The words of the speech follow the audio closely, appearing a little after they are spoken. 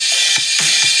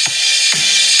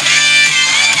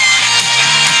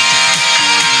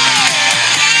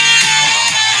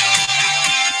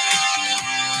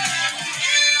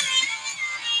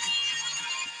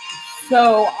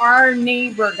So our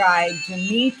neighbor guy,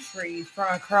 Dimitri,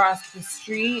 from across the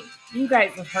street, you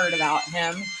guys have heard about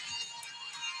him.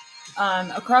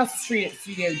 Across the street at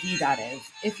Studio D, that is.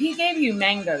 If he gave you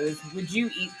mangoes, would you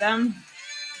eat them?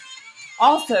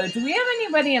 Also, do we have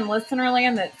anybody in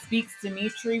Listenerland that speaks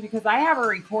Dimitri? Because I have a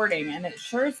recording, and it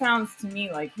sure sounds to me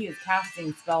like he is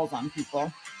casting spells on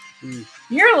people.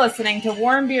 You're listening to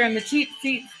Warm Beer and the Cheap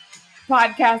Seats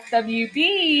podcast,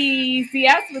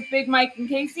 WBCS, with Big Mike and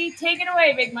Casey. Take it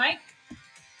away, Big Mike.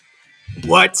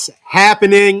 What's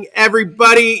happening,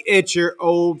 everybody? It's your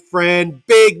old friend,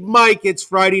 Big Mike. It's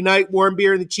Friday night, Warm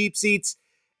Beer and the Cheap Seats,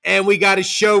 and we got a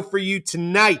show for you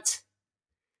tonight.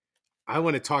 I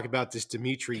want to talk about this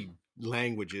Dimitri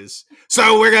languages.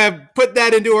 So we're going to put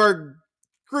that into our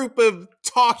group of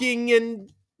talking and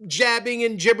jabbing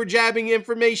and jibber-jabbing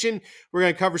information. We're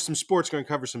going to cover some sports, going to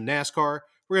cover some NASCAR.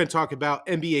 We're going to talk about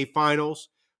NBA Finals,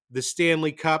 the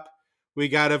Stanley Cup. We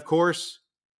got, of course,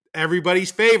 everybody's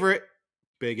favorite,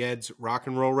 Big Ed's Rock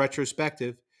and Roll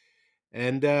Retrospective.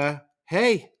 And,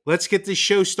 hey, let's get this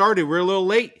show started. We're a little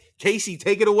late. Casey,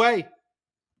 take it away.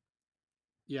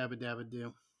 Yabba dabba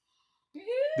do.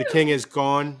 The king is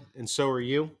gone, and so are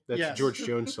you. That's Yes. a George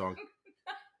Jones song.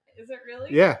 Is it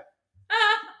really? Yeah.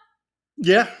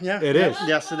 Yeah. It is.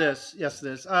 Yes, it is. Yes,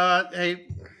 it is. Hey,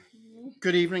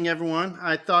 good evening, everyone.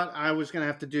 I thought I was going to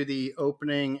have to do the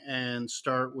opening and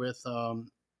start with,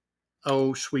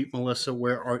 "Oh, sweet Melissa,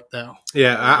 where art thou?"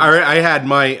 Yeah, I had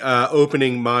my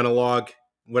opening monologue,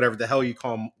 whatever the hell you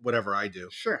call them, whatever I do,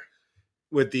 Sure.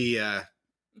 with the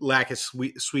lack of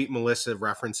sweet Melissa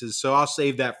references. So I'll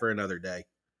save that for another day.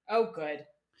 Oh, good.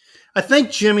 I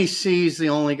think Jimmy C's the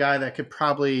only guy that could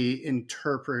probably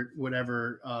interpret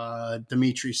whatever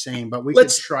Dimitri's saying, but we could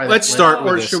try that. Let's start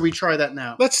with or this. should we try that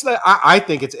now? I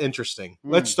think it's interesting.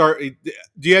 Let's start.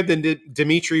 Do you have the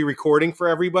Dimitri recording for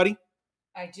everybody?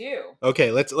 I do.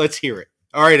 Okay, let's hear it.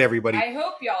 All right, everybody. I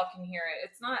hope y'all can hear it.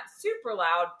 It's not super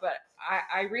loud, but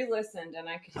I re-listened and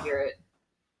I could hear it.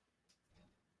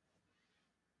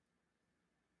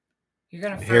 You're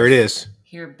gonna Here it is.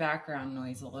 Hear background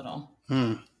noise a little.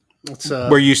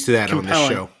 We're used to that on this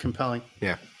show. Compelling.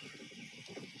 Yeah.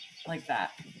 Like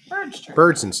that. Birds chirping.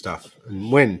 Birds and stuff. And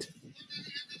wind.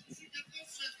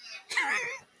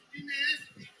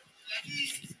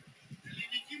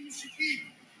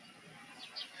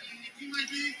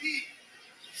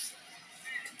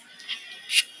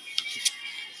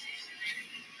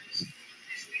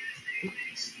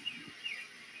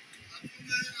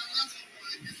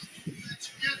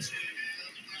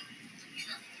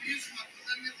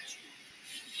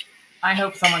 I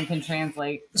hope someone can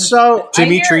translate. So,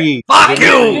 Dimitri. Fuck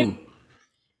you!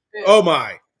 Oh,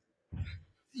 my.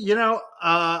 You know,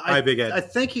 Big Ed. I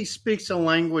think he speaks a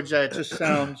language that just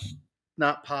sounds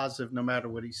not positive no matter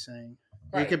what he's saying.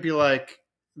 Right. He could be like,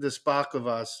 this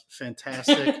baklava's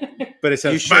fantastic. But it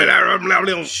sounds...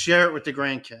 share it with the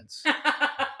grandkids.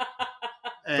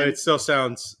 But it still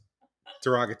sounds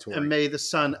derogatory. And may the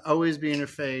sun always be in your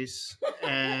face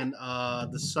and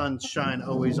the sunshine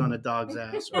always on a dog's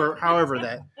ass. Or however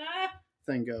that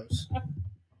thing goes.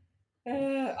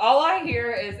 All I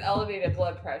hear is elevated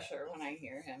blood pressure when I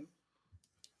hear him.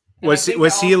 And Was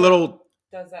he a little...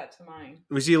 Does that to mine.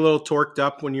 Was he a little torqued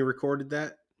up when you recorded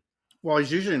that? Well,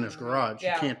 he's usually in his garage.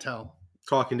 Yeah. You can't tell.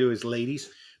 Talking to his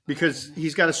ladies? Because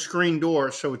he's got a screen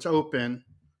door, so it's open.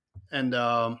 And,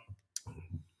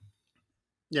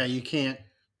 yeah, you can't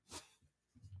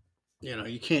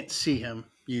see him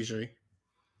usually.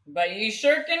 But you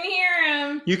sure can hear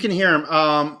him. You can hear him.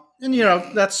 And,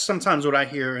 that's sometimes what I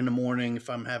hear in the morning if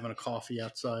I'm having a coffee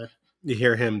outside. You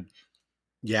hear him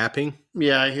yapping?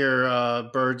 Yeah, I hear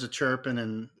birds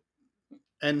chirping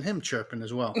and him chirping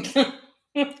as well.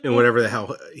 And whatever the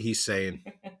hell he's saying.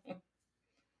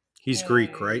 He's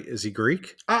Greek, right? Is he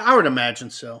Greek? I would imagine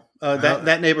so.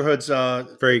 That neighborhood's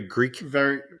very Greek.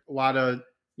 A lot of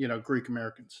Greek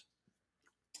Americans.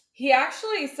 He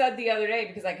actually said the other day,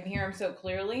 because I can hear him so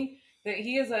clearly, that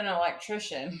he is an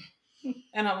electrician.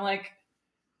 And I'm like,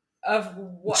 of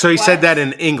what? So he said that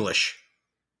in English.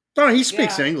 No, he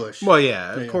speaks English. Well,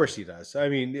 yeah, of course he does. I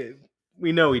mean,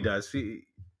 we know he does. He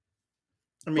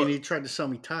tried to sell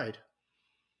me Tide.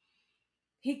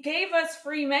 He gave us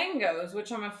free mangoes,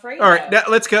 which I'm afraid of. All right, of. now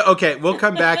let's go. Okay, we'll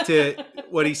come back to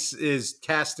what he is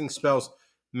casting spells.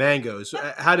 Mangoes.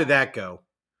 How did that go?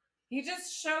 He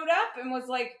just showed up and was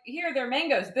like, here, they're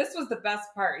mangoes. This was the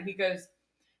best part. He goes,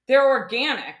 they're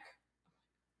organic.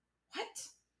 What?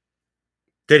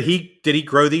 Did he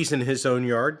grow these in his own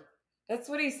yard? That's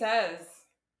what he says.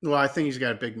 Well, I think he's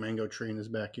got a big mango tree in his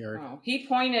backyard. Oh, he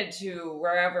pointed to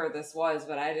wherever this was,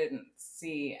 but I didn't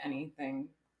see anything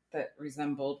that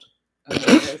resembled a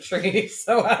mango tree,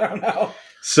 so I don't know.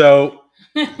 So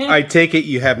I take it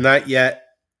you have not yet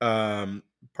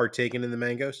partaken in the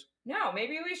mangoes? No,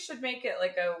 maybe we should make it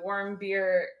like a warm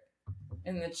beer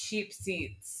in the cheap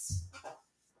seats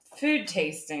food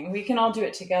tasting. We can all do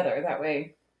it together. That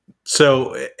way,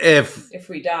 So if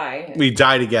we die, we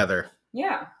die together,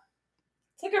 yeah,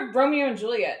 it's like a Romeo and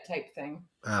Juliet type thing.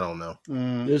 I don't know.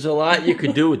 There's a lot you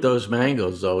could do with those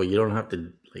mangoes, though. You don't have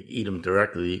to like eat them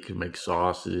directly. You can make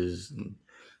sauces and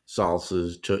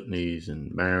salsas, chutneys,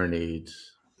 and marinades.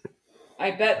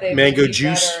 I bet they Mango would be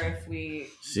juice. better if we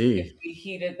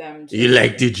heated them. You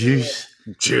like the juice?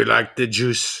 Do you like the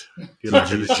juice? Do you like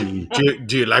the Juicy,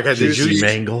 do you like the juicy juice?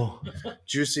 mango.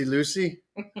 Juicy Lucy.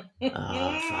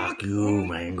 Fuck you,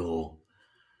 mango.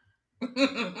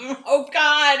 Oh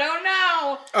God! Oh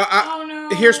no! Oh no!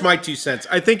 Here's my 2 cents.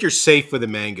 I think you're safe with the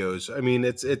mangoes. I mean,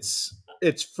 it's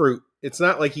fruit. It's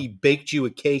not like he baked you a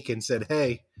cake and said,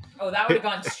 "Hey." Oh, that would have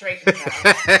gone straight to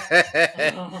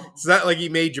hell. It's not like he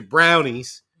made you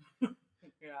brownies. Yeah.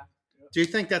 Do you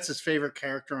think that's his favorite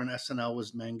character on SNL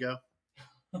was Mango?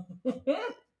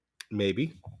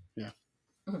 Maybe. Yeah.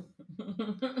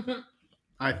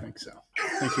 I think so. I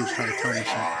think he was trying to tell me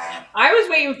something. I was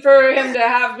waiting for him to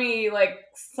have me like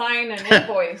sign an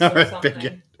invoice or Alright, something.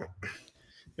 big.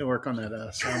 You'll work on that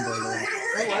soundboard.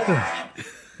 What was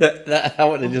it? That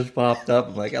one that just popped up.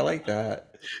 I'm like, I like that.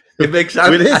 It makes sense.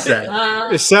 What is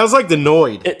that? It sounds like the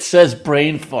Noid. It says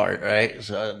brain fart, right?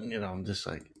 So I'm just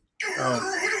like, Oh,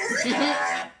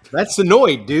 That's the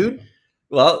Noid, dude.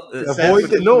 well, Avoid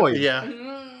the Noid. yeah.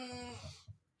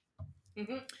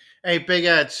 Mm-hmm. Hey, Big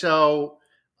Ed. So,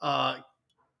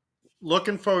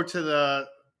 looking forward to the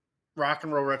rock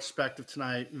and roll retrospective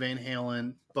tonight, Van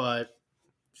Halen. But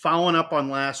following up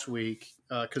on last week,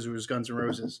 because it was Guns N'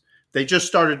 Roses, they just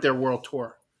started their world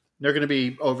tour. They're going to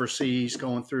be overseas,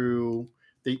 going through.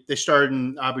 They started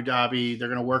in Abu Dhabi. They're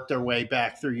going to work their way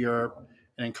back through Europe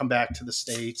and then come back to the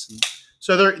States. And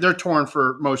so they're touring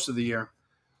for most of the year.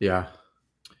 yeah.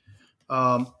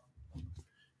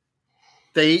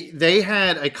 They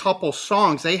had a couple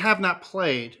songs they have not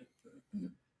played.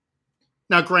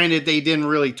 Now, granted, they didn't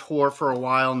really tour for a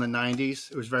while in the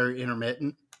 90s. It was very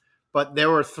intermittent. But there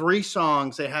were 3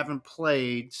 songs they haven't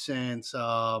played since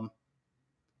the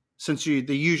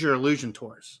Use Your Illusion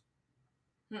tours.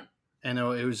 And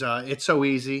it was It's So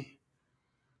Easy.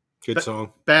 Good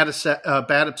song. Bad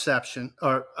Obsession,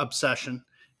 and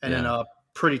then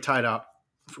Pretty Tied Up,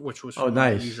 which was from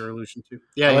nice. Use Your Illusion too.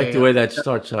 I like the way that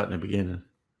starts out in the beginning.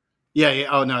 Yeah.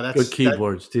 Oh no, that's Good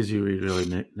keyboards. Dizzy Reed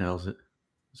really nails it.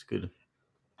 It's good.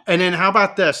 And then how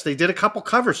about this? They did a couple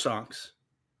cover songs.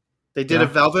 They did a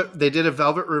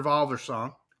Velvet Revolver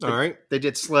song. All right. They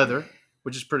did Slither,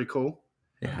 which is pretty cool.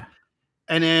 Yeah.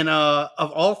 And then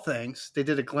of all things, they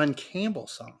did a Glenn Campbell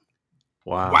song.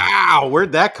 Wow.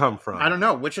 Where'd that come from? I don't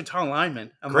know. Wichita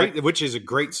Lineman. Which is a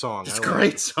great song. It's a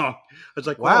great song. I was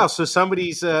like, wow. So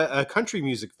somebody's a country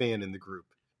music fan in the group.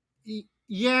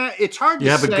 Yeah, it's hard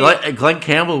to say. But Glenn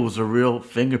Campbell was a real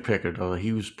finger picker, though.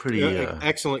 He was pretty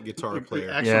excellent guitar player.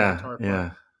 Excellent guitar player.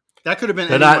 Yeah. That could have been.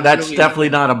 That's really definitely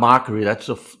not a mockery. That's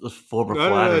a form of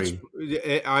flattery.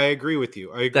 I agree with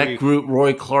you. I agree. That group,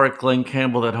 Roy Clark, Glenn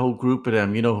Campbell, that whole group of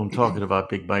them. You know who I'm talking about,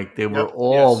 Big Mike. They were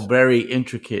all very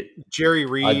intricate. Jerry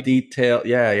Reed,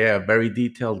 very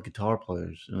detailed guitar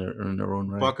players in their own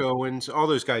right. Buck Owens, all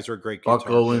those guys were great. Buck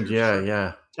Owens, players.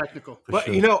 yeah. Technical. But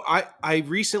sure. I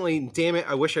recently, damn it,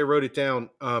 I wish I wrote it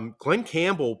down. Glenn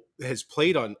Campbell has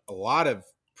played on a lot of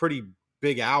pretty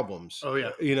big albums. Oh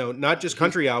yeah, not just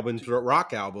country albums, but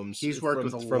rock albums. He's worked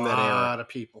with a that lot era. Of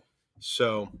people.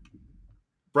 So,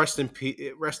 rest in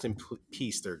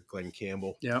peace, there, Glenn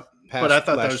Campbell. Yeah, but I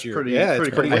thought that was pretty. Yeah,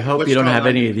 pretty cool. I hope you don't have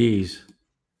any of these.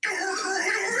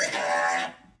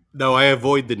 No, I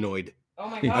avoid the Noid. Oh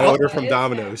my God! I order from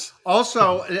Domino's.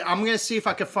 Also, I'm going to see if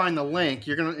I can find the link.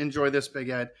 You're going to enjoy this, Big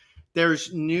Ed.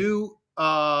 There's new,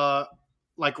 raw,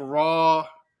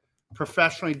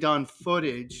 professionally done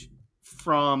footage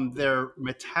from their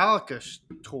Metallica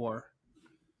tour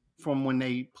from when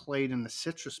they played in the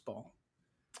Citrus Bowl.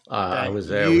 I was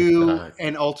there.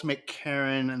 And Ultimate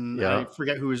Karen, and I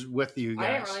forget who was with you guys.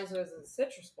 I didn't realize it was a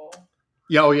Citrus Bowl.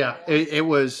 Yeah, oh yeah, it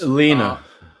was Lena.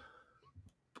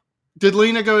 Did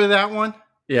Lena go to that one?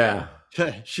 Yeah,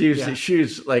 she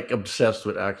was like obsessed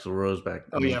with Axl Rose back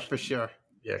then. Oh yeah, for sure.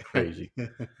 Yeah, crazy.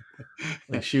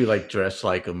 Like she would dress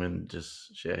like him and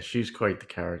just she's quite the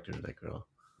character, that girl.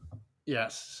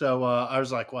 Yes. So I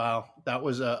was like, wow, that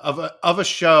was of a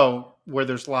show where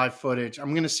there's live footage.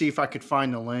 I'm going to see if I could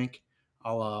find the link.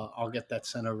 I'll get that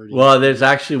sent over to you. Well, there's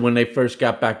actually when they first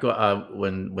got back,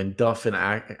 when Duff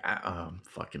and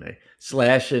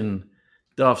Slash and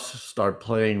Duff start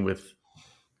playing with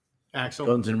Axel.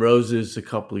 Guns N' Roses a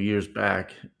couple of years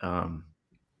back.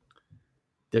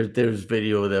 There's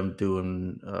video of them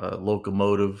doing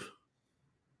Locomotive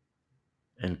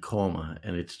and Coma,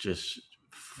 and it's just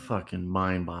fucking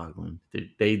mind-boggling.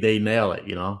 They nail it,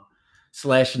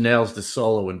 Slash nails the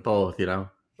solo in both,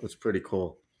 It's pretty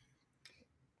cool.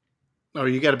 Oh,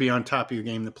 you got to be on top of your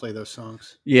game to play those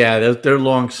songs. Yeah, they're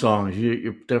long songs.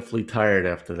 You're definitely tired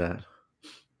after that.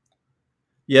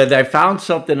 Yeah, I found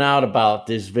something out about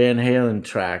this Van Halen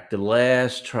track, the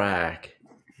last track.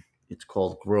 It's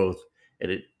called Growth,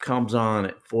 and it comes on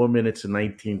at 4 minutes and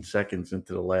 19 seconds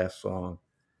into the last song.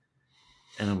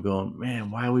 And I'm going, man,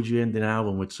 why would you end an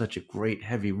album with such a great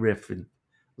heavy riff? And it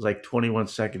was like 21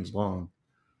 seconds long.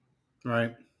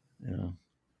 Right. Yeah.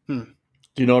 Do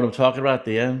you know what I'm talking about at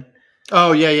the end?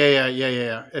 Oh,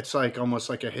 yeah. It's like almost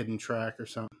like a hidden track or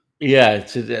something. Yeah,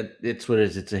 it's what it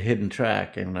is. It's a hidden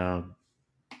track. And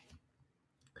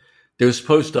they were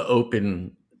supposed to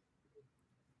open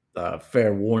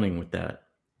Fair Warning with that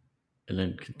and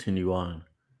then continue on.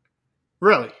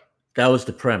 Really? That was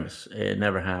the premise. It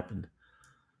never happened.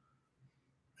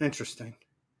 Interesting.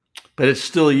 But it's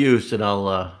still used, and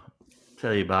I'll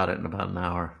tell you about it in about an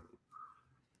hour.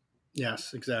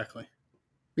 Yes, exactly.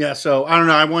 Yeah, so I don't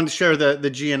know. I wanted to share the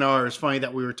GNR. It's funny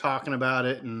that we were talking about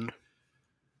it, and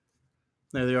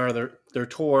there they are. Their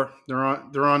tour. They're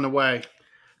on the way.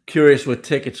 Curious what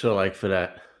tickets are like for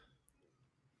that.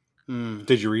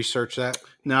 Did you research that?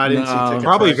 No, I didn't see tickets.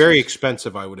 Probably prices. very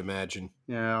expensive, I would imagine.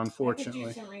 Yeah, unfortunately. I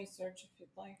could do some research if you'd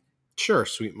like. Sure,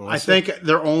 sweet Melissa. I think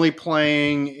they're only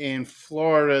playing in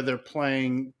Florida. They're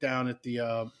playing down at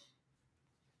the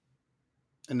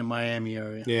in the Miami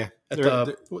area. Yeah, at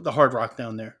the Hard Rock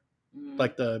down there,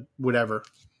 like the whatever.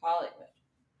 Hollywood.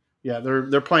 Yeah,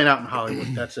 they're playing out in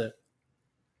Hollywood. That's it.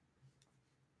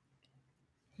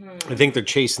 I think they're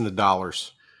chasing the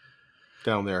dollars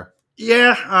down there.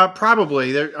 Yeah,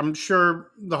 probably. I'm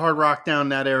sure the Hard Rock down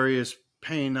that area is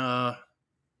paying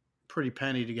pretty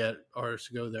penny to get artists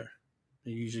to go there. They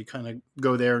usually kind of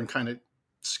go there and kind of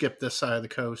skip this side of the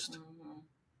coast.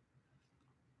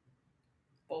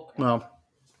 Okay. Well,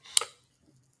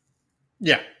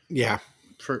 yeah,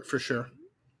 for sure.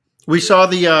 We saw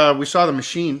the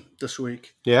Machine this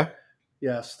week. Yeah,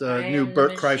 Yes, the new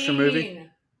Burt Kreischer movie.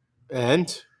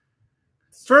 and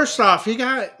First off, he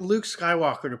got Luke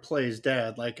Skywalker to play his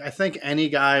dad. Like, I think any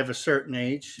guy of a certain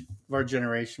age of our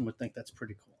generation would think that's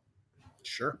pretty cool.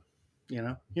 sure, He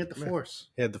had the Force.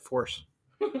 he had the Force.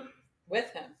 With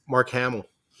him. Mark Hamill.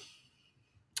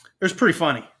 It was pretty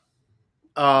funny.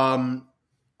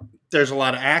 There's a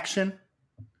lot of action.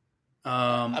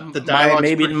 The dialogue.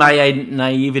 Maybe in my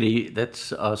naivety,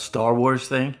 that's a Star Wars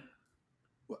thing.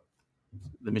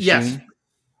 The Machine. Yes.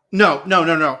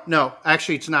 No.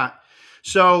 Actually, it's not.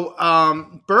 So,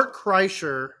 Burt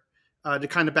Kreischer, to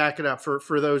kind of back it up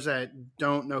for those that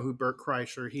don't know who Burt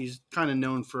Kreischer, he's kind of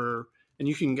known for, and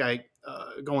you can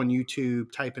go on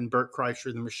YouTube, type in Burt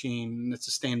Kreischer, The Machine, and it's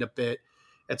a stand-up bit.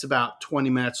 It's about 20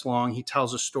 minutes long. He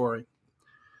tells a story.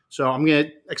 So I'm going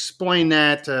to explain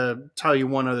that to tell you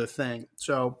one other thing.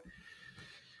 So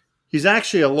he's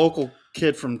actually a local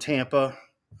kid from Tampa,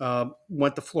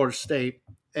 went to Florida State,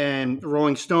 and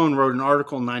Rolling Stone wrote an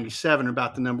article in 97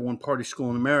 about the number one party school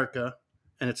in America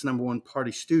and its number one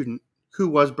party student, who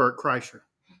was Burt Kreischer.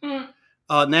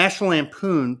 National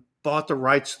Lampoon bought the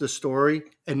rights to the story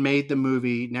and made the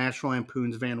movie National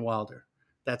Lampoon's Van Wilder.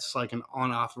 That's like an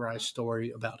unauthorized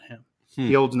story about him.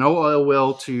 He owes no ill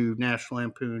will to National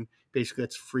Lampoon. Basically,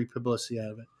 it's free publicity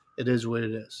out of it. It is what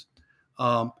it is.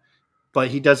 But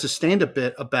he does a stand-up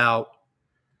bit about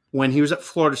when he was at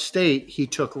Florida State, he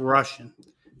took Russian.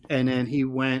 And then he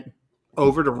went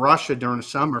over to Russia during the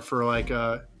summer for like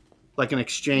an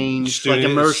exchange, Students,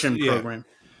 like immersion program.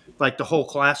 Like the whole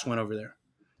class went over there.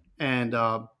 And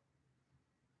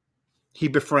he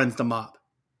befriends the mob.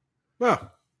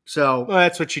 Well, So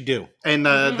that's what you do. and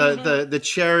the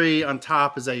cherry on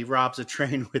top is that he robs a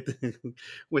train with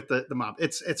the mob.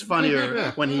 It's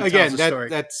funnier when he tells the story.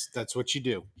 That's what you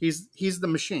do. He's the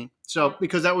Machine. So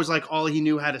because that was like all he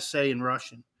knew how to say in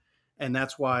Russian, and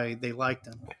that's why they liked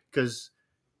him, because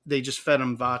they just fed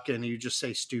him vodka and he would just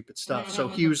say stupid stuff. So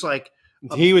he was like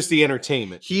He was the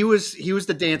entertainment he was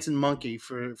the dancing monkey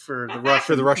for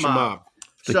the Russian mob.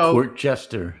 The So court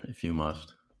jester, if you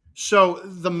must. So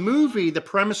the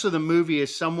premise of the movie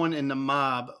is someone in the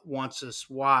mob wants this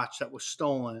watch that was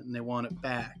stolen and they want it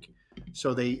back.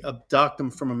 So they abduct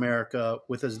him from America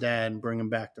with his dad and bring him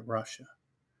back to Russia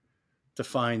to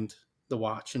find to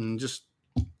watch, and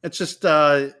it's just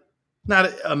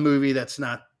not a movie that's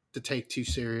not to take too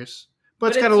serious, but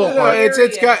it's got a little heart.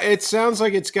 It sounds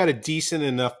like it's got a decent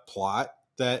enough plot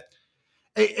that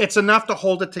It's enough to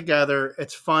hold it together.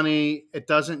 It's funny. It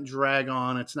doesn't drag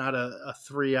on. It's not a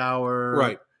 3 hour.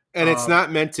 right. And it's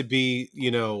not meant to be,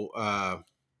 a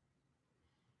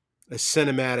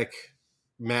cinematic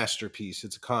masterpiece.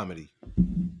 It's a comedy.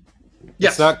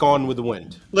 Yes. It's not Gone with the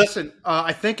Wind. Listen,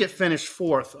 I think it finished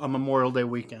 4th on Memorial Day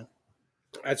weekend.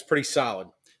 That's pretty solid.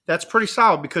 That's pretty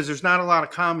solid because there's not a lot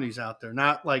of comedies out there,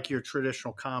 not like your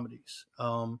traditional comedies.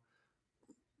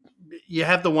 You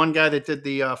have the one guy that did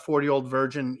the 40-Year-Old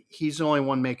Virgin. He's the only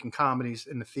one making comedies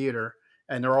in the theater,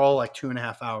 and they're all like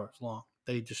 2.5 hours long.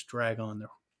 They just drag on.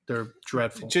 They're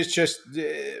dreadful. Just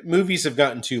movies have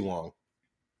gotten too long.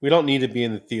 We don't need to be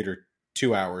in the theater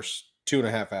 2 hours,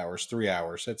 2.5 hours, 3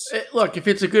 hours. Look, if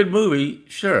it's a good movie,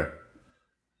 sure.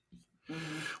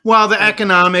 Well, the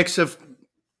economics of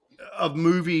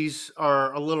movies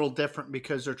are a little different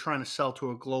because they're trying to sell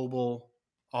to a global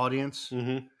audience,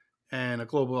 and a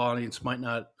global audience might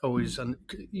not always.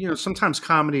 Sometimes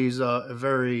comedy is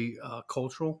very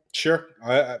cultural. Sure,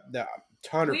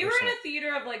 100%. We were in a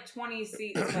theater of like 20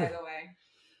 seats, by the way.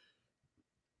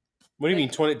 What do you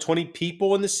mean, 20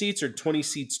 people in the seats or 20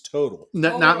 seats total?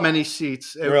 Not many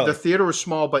seats. Really? The theater was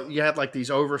small, but you had like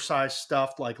these oversized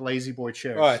stuffed like lazy boy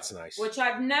chairs. Oh, that's nice. Which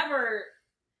I've never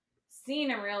seen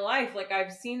in real life. Like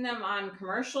I've seen them on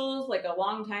commercials like a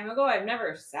long time ago. I've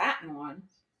never sat in one.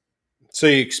 So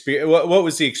what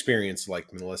was the experience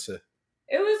like, Melissa?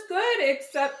 It was good,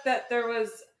 except that there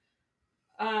was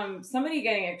somebody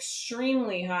getting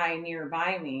extremely high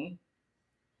nearby me.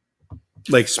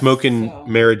 Like smoking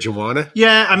marijuana?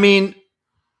 Yeah, I mean,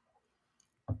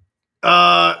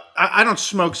 I don't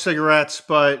smoke cigarettes,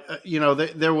 but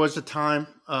there was a time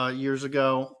years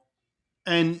ago,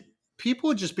 and people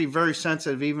would just be very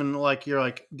sensitive. Even like you're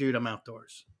like, dude, I'm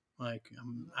outdoors. Like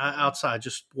I'm outside,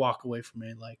 just walk away from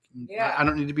me. Like I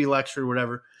don't need to be lectured or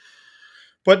whatever.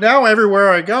 But now everywhere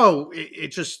I go,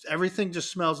 everything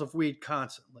just smells of weed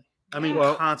constantly. I mean,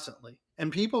 constantly.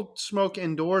 And people smoke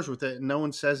indoors with it, and no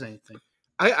one says anything.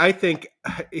 I think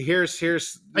here's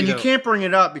and you can't bring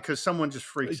it up because someone just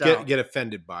freaks out, get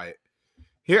offended by it.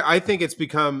 Here, I think it's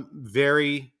become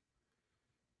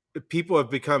people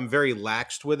have become very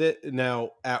laxed with it.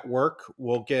 Now at work,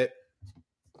 we'll get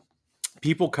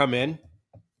people come in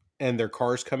and their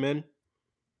cars come in,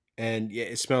 and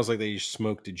it smells like they just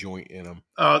smoked a joint in them.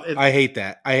 I hate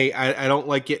that. I don't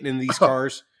like getting in these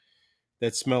cars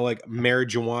that smell like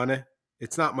marijuana.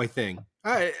 It's not my thing.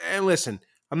 And listen,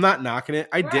 I'm not knocking it.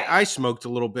 I smoked a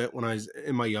little bit when I was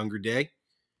in my younger day.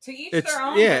 To each their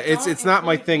own. Yeah, it's not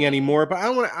my thing anymore. But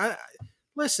I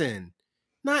listen.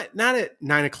 Not at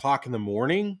 9 o'clock in the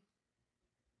morning.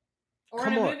 Or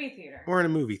in a movie theater. Or in a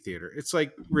movie theater. It's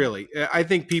like, really. I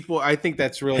think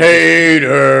that's really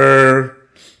hater.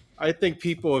 I think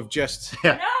people have just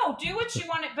No, do what you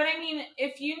want. But I mean,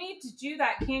 if you need to do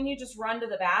that, can you just run to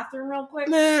the bathroom real quick?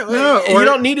 No, you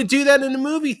don't need to do that in a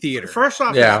movie theater. First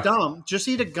off, it's dumb. Just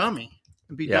eat a gummy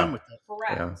and be done with it.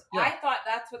 Correct. Yeah. I thought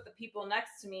that's what the people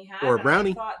next to me had. Or a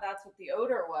brownie. I thought that's what the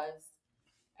odor was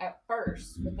at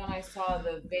first, but then I saw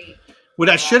the vape. What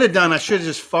I should have done, I should have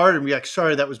just farted and be like,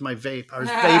 sorry, that was my vape. I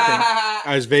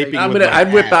was vaping.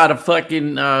 I'd whip out a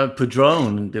fucking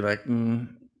Padron and be like,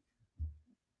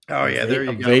 oh yeah, there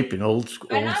you go. Vaping, old school.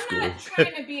 And I'm not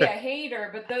trying to be a hater,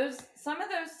 but some of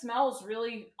those smells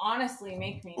really, honestly,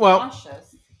 make me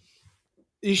nauseous.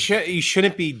 You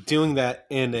shouldn't be doing that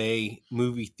in a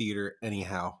movie theater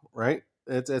anyhow, right?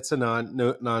 It's a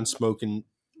non-smoking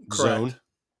zone.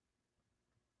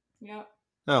 Yep.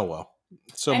 Oh well.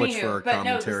 So much for our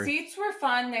commentary. No, the seats were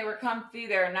fun. They were comfy.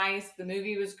 They were nice. The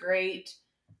movie was great.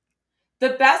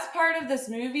 The best part of this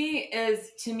movie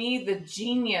is, to me, the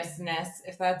geniusness,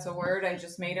 if that's a word. I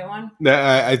just made it one.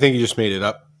 I think you just made it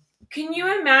up. Can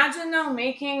you imagine, though,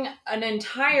 making an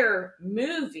entire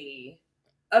movie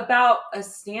about a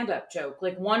stand-up joke?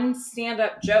 Like one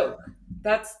stand-up joke.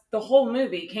 That's the whole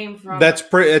movie came from. That's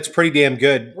pretty damn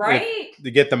good. Right?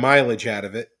 To get the mileage out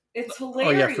of it. It's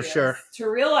hilarious. Oh, yeah, for sure. To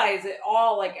realize it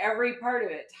all, like every part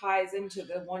of it ties into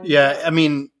the one. Yeah, joke. I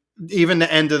mean, even the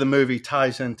end of the movie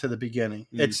ties into the beginning.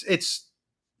 Mm. It's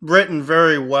written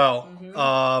very well.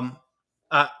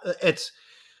 It's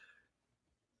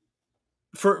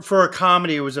for a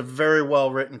comedy. It was a very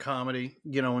well written comedy.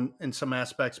 In some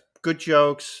aspects, good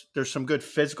jokes. There's some good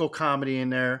physical comedy in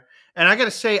there. And I got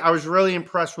to say, I was really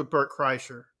impressed with Bert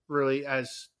Kreischer. Really,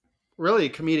 as really a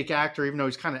comedic actor, even though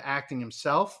he's kind of acting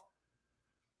himself.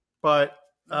 But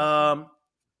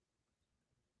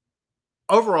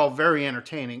overall, very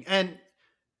entertaining. And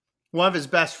One of his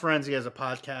best friends, he has a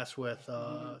podcast with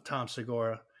Tom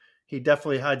Segura. He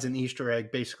definitely hides an Easter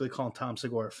egg, basically calling Tom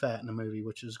Segura fat in the movie,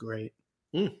 which is great.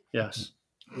 Yes.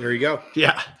 There you go.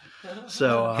 Yeah.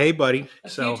 So, Hey, buddy.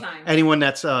 So anyone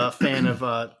that's a fan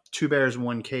of Two Bears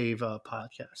One Cave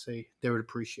podcast, they would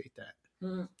appreciate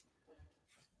that.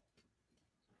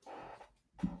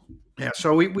 Yeah.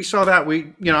 So we saw that.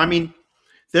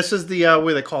 This is the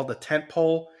what they call the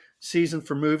tentpole season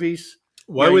for movies.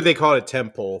 Why would they call it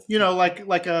tentpole?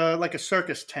 Like a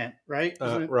circus tent, right?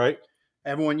 Right.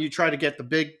 Everyone, you try to get the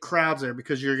big crowds there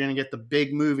because you're going to get the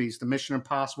big movies. The Mission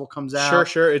Impossible comes out.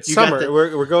 Sure. It's summer.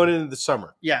 We're going into the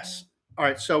summer. Yes. All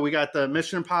right. So we got the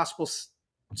Mission Impossible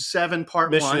 7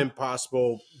 Part 1. Mission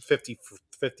Impossible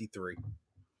 53.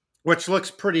 Which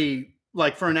looks pretty,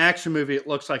 like for an action movie, it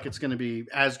looks like it's going to be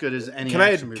as good as any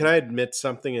action movie. Can I admit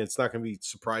something? And it's not going to be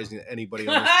surprising to anybody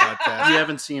on this podcast. You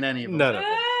haven't seen any of them. None of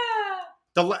them.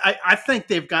 I think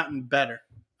they've gotten better.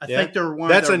 I think they're one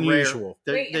That's of the unusual.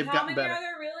 Wait, they've how gotten many better. are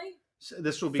there really? So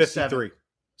this will be 53.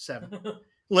 7.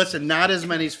 Listen, not as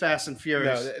many as Fast and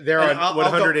Furious. No, they're on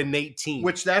 118.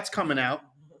 Which that's coming out.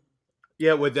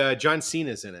 Yeah, with John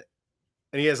Cena's in it.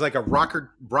 And he has like a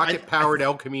rocket-powered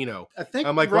El Camino. I think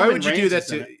I'm like, Roman why would you do Reigns that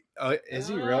to... is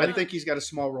he really? I think he's got a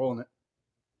small role in it.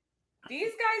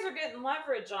 These guys are getting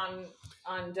leverage on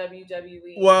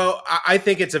WWE. Well, I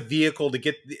think it's a vehicle to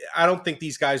get... I don't think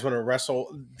these guys want to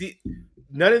wrestle.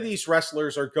 None of these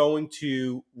wrestlers are going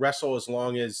to wrestle as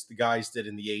long as the guys did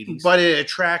in the 80s. But it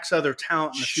attracts other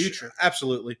talent in the future.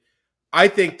 Absolutely. I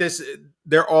think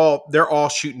they're all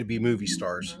shooting to be movie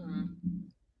stars. Mm-hmm.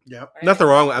 Yep. Right. Nothing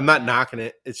wrong. I'm not knocking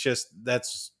it. It's just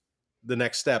that's the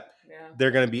next step. Yeah.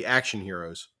 They're going to be action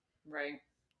heroes. Right.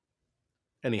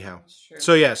 Anyhow. That's true.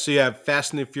 So you have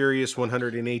Fast and the Furious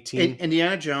 118.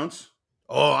 Indiana Jones.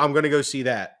 Oh, I'm going to go see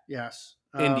that. Yes.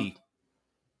 Indy.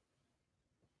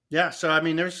 Yeah, so I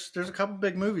mean there's a couple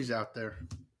big movies out there.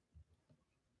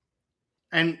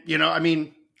 And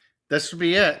this would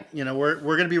be it. We're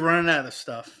going to be running out of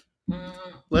stuff.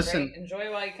 Listen, great. Enjoy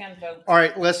while you can, folks. All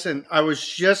right, listen. I was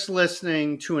just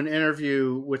listening to an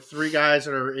interview with 3 guys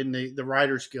that are in the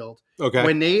Writers Guild. Okay.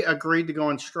 When they agreed to go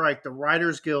on strike, the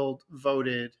Writers Guild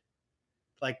voted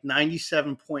like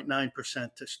 97.9%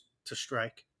 to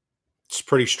strike. It's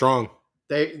pretty strong.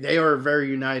 They are very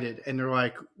united, and they're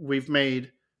like, we've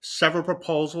made several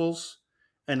proposals,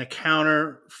 and the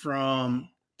counter from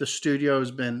the studio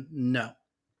has been no.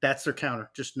 That's their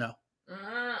counter, just no.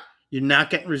 You're not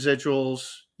getting residuals.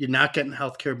 You're not getting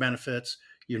healthcare benefits.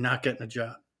 You're not getting a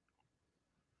job.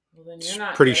 Well, then you're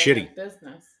not pretty getting shitty.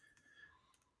 Business.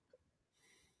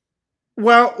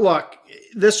 Well, look,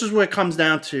 this is what it comes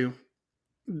down to.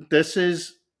 This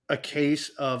is a case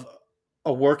of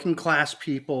a working class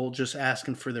people just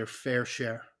asking for their fair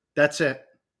share. That's it.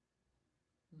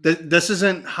 This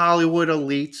isn't Hollywood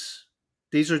elites.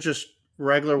 These are just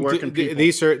regular working people.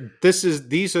 These are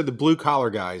the blue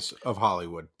collar guys of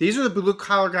Hollywood. These are the blue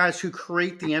collar guys who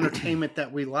create the entertainment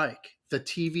that we like. The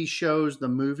TV shows, the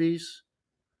movies.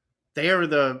 They are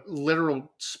the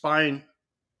literal spine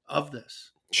of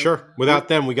this. Sure. Without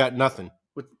them, we got nothing.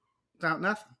 Without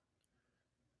nothing.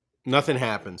 Nothing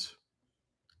happens.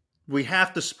 We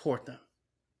have to support them.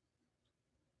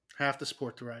 Have to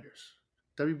support the writers.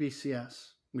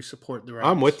 WBCS. We support the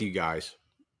writers. I'm with you guys.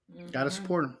 Got to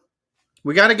support them.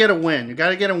 We got to get a win. You got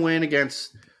to get a win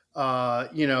against,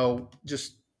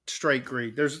 just straight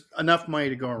greed. There's enough money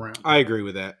to go around. I agree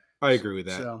with that.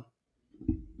 So.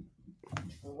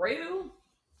 Real?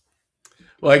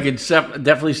 Well, I can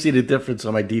definitely see the difference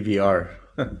on my DVR.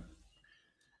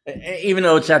 Even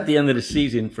though it's at the end of the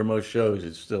season for most shows,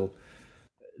 it's still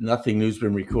nothing new's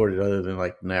been recorded other than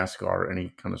like NASCAR or any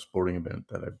kind of sporting event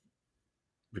that I've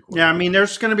recorded. Yeah, I mean,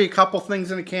 there's going to be a couple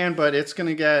things in the can, but it's going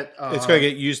to get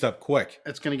used up quick.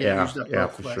 It's going to get used up real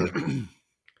for quick. Sure.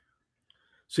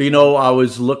 So I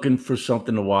was looking for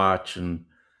something to watch, and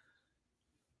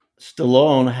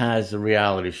Stallone has a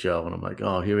reality show, and I'm like,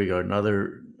 oh, here we go,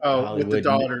 another. With the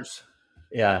daughters.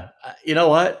 Yeah, you know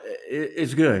what?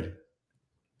 It's good.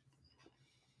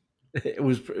 It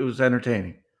was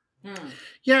entertaining.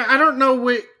 Yeah, I don't know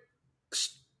what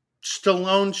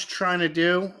Stallone's trying to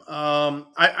do.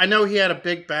 I know he had a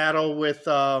big battle with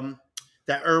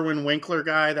that Irwin Winkler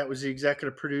guy that was the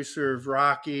executive producer of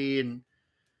Rocky, and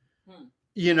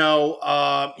he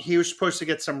was supposed to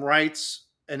get some rights,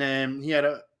 and then he had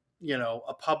a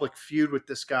public feud with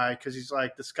this guy because he's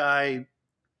like, this guy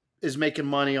is making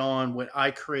money on what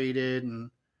I created, and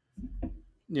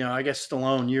I guess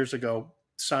Stallone years ago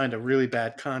signed a really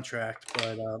bad contract,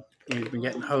 but he's been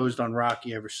getting hosed on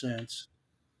Rocky ever since.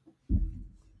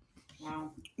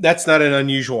 Wow. that's not an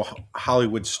unusual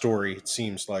Hollywood story, it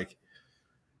seems like.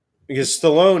 Because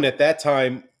Stallone at that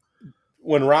time,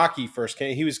 when Rocky first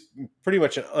came, he was pretty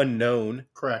much an unknown.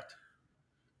 Correct.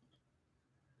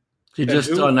 He just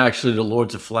done actually the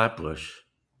Lords of Flatbush,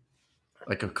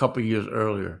 like a couple years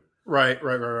earlier. Right.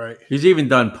 He's even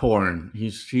done porn.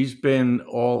 He's been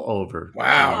all over.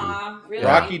 Wow. Really?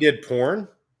 Rocky did porn?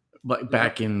 But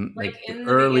back in Like the in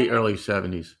the early beginning?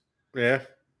 70s. Yeah.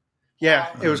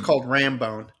 Yeah, it was called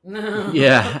Rambone.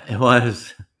 Yeah, it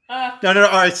was. No. All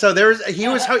right, so he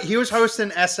was hosting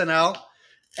SNL,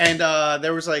 and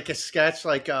there was like a sketch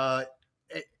and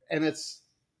it's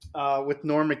with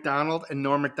Norm Macdonald, and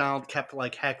Norm Macdonald kept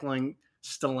like heckling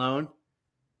Stallone,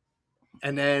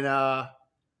 and then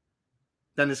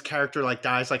his character like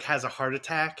dies, like has a heart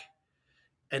attack,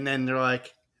 and then they're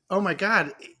like, "Oh my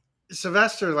God,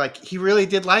 Sylvester, like he really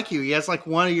did like you. He has like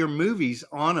one of your movies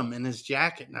on him in his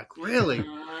jacket." And like, really?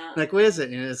 Like, what is it?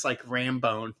 And it's like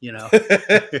Rambone, you know.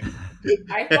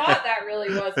 I thought that really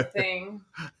was a thing,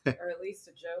 or at least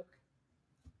a joke.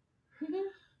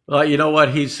 Well, you know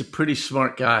what? He's a pretty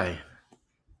smart guy.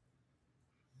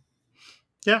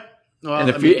 Yeah. Well, And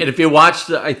if you watch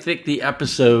I think the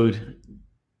episode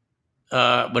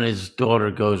when his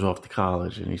daughter goes off to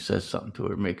college and he says something to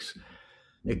her,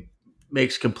 it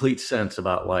makes complete sense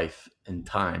about life and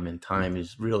time. And time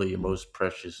is really your most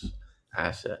precious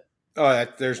asset. Oh,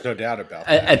 there's no doubt about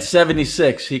that. At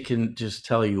 76, he can just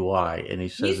tell you why, and he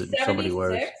says He's it in so many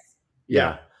words. 76?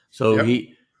 Yeah. So Yep.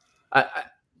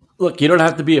 look, you don't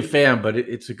have to be a fan, but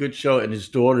it's a good show, and his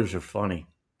daughters are funny.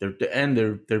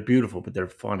 They're beautiful, but they're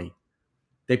funny.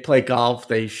 They play golf.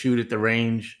 They shoot at the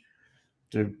range.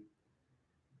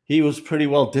 He was pretty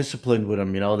well disciplined with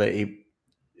them. You know, they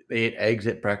ate eggs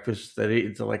at breakfast.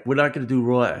 They're like, we're not going to do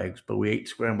raw eggs, but we ate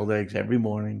scrambled eggs every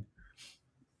morning.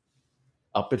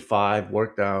 Up at 5,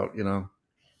 worked out. You know,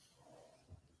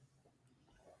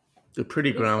 they're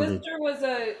pretty grounded. His sister was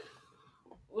a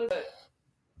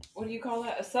what do you call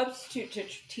that? A substitute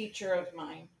teacher of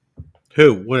mine.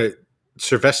 Who? What?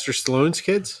 Sylvester Stallone's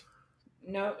kids?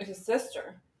 No, his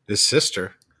sister. His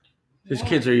sister? His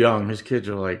kids are young. His kids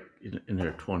are like in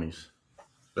their 20s.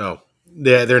 Oh,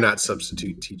 yeah, they're not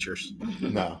substitute teachers.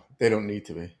 No, they don't need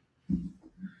to be.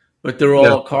 But they're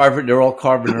all carving. They're all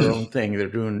carving their own thing. They're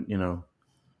doing, you know.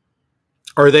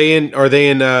 Are they in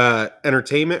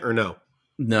entertainment or no?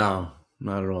 No,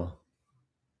 not at all.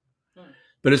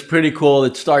 But it's pretty cool.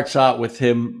 It starts out with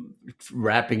him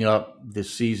wrapping up the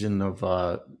season of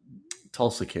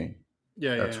Tulsa King.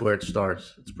 That's where it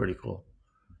starts. It's pretty cool.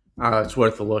 It's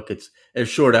worth a look. It's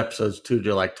short episodes too.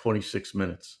 They're like 26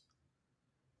 minutes.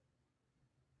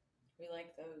 We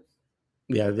like those.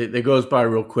 Yeah, they goes by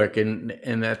real quick,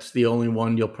 and that's the only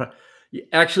one you'll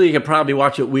actually you can probably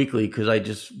watch it weekly because I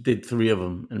just did 3 of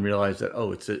them and realized that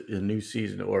it's a new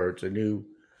season or it's a new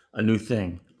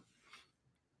thing.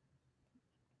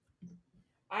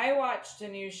 I watched a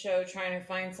new show trying to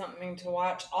find something to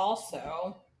watch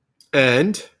also.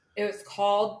 And? It was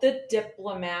called The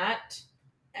Diplomat,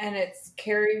 and it's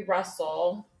Carrie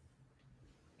Russell,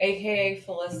 a.k.a.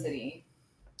 Felicity.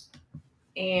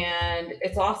 And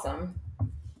it's awesome.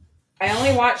 I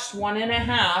only watched 1.5.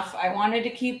 I wanted to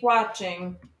keep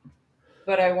watching,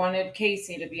 but I wanted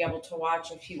Casey to be able to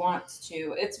watch if he wants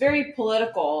to. It's very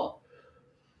political,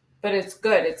 but it's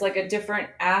good. It's like a different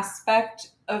aspect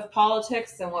of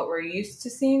politics than what we're used to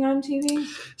seeing on TV.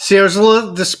 See, I was a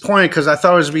little disappointed because I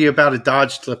thought it was going to be about a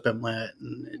Dodge diplomat.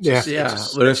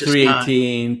 But a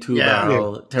 318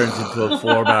 2-barrel turns into a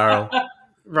 4-barrel.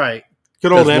 Right.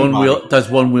 Good old does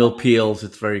one wheel peels.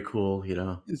 It's very cool, you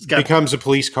know. Becomes a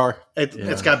police car.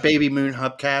 It's got baby moon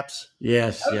hubcaps.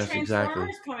 Yes, Transformers exactly.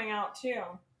 coming out too.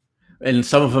 And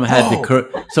some of them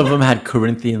had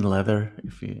Corinthian leather.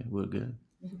 If you were good.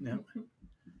 Yeah.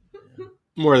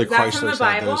 More of the Is that Chryslers from the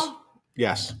had Bible? those.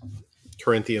 Yes.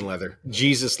 Corinthian leather.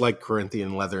 Jesus liked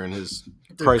Corinthian leather in his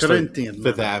Chrysler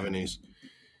Fifth Avenues.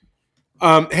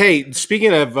 Hey,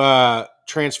 speaking of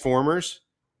Transformers,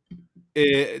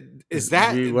 is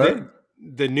that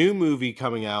the new movie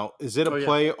coming out? Is it a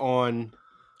play on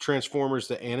Transformers,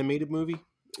 the animated movie?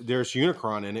 There's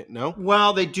Unicron in it, no?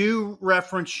 Well, they do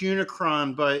reference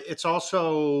Unicron, but it's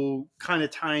also kind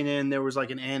of tying in. There was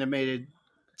like an animated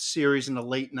series in the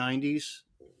late 90s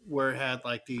where it had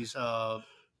like these not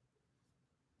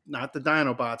the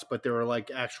Dinobots, but they were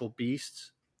like actual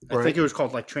beasts. I think it was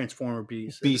called like Transformer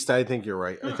Beast. I think you're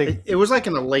right. I think it was like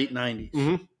in the late 90s.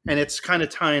 Mm-hmm. And it's kind of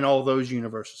tying all those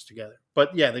universes together.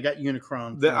 But yeah, they got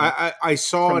Unicron. I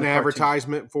saw an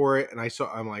advertisement for it, and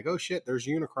I'm like, oh shit, there's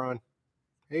Unicron.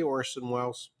 Hey, Orson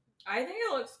Welles. I think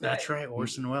it looks good. That's right,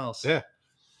 Orson Welles. Yeah.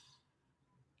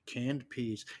 Canned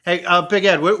peas. Hey, Big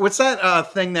Ed, what's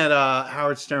that thing that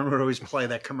Howard Stern would always play?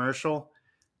 That commercial.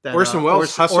 That, Orson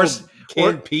Welles hustled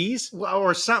canned peas?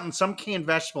 Or something, some canned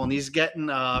vegetable, and he's getting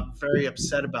very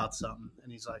upset about something.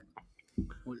 And he's like,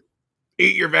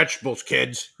 Eat your vegetables,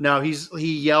 kids. no,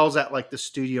 he yells at like the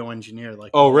studio engineer.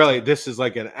 Like, Oh, really? This is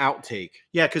like an outtake.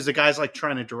 yeah, because the guy's like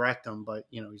trying to direct him, but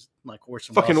he's like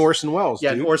Orson Fucking Welles. Orson Welles,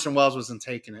 Yeah, dude. Orson Welles wasn't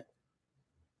taking it.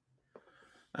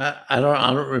 I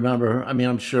don't remember. I mean,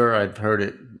 I'm sure I've heard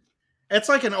it. It's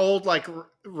like an old like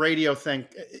radio thing,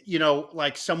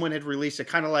 like someone had released it,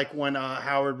 kind of like when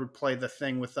Howard would play the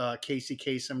thing with Casey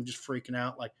Kasem, just freaking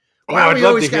out, like, wow, I'd we love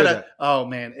always to hear gotta. that. Oh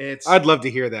man, I'd love to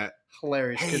hear that.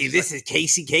 hilarious. Hey, this is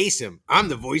Casey Kasem. I'm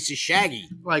the voice of Shaggy.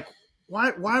 like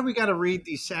why we got to read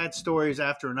these sad stories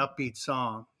after an upbeat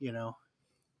song?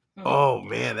 Oh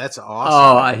man, that's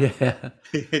awesome. Oh, yeah.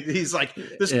 He's like,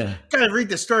 this Yeah. gotta read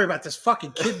this story about this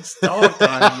fucking kid's dog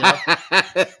dying.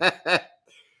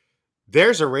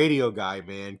 There's a radio guy,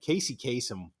 man. Casey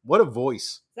Kasem. What a voice.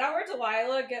 Is that where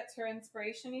Delilah gets her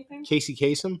inspiration, you think? Casey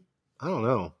Kasem? I don't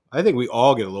know. I think we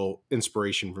all get a little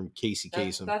inspiration from Casey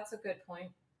Kasem. That's a good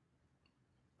point.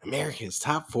 America's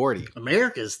Top 40.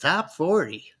 America's Top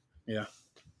 40. Yeah.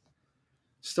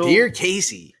 Still, Dear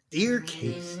Casey. Dear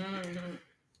Casey. Mm-hmm.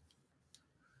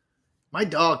 My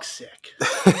dog's sick.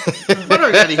 What do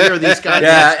I got to hear these guys?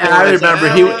 Yeah, I remember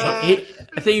he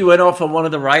I think he went off on one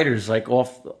of the writers, like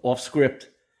off script.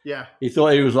 Yeah. He thought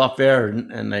he was off air,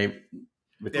 and they.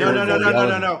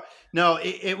 No,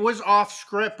 it was off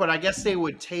script, but I guess they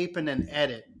would tape and then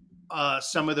edit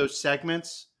some of those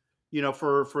segments,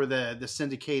 for the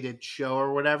syndicated show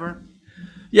or whatever.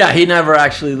 Yeah, he never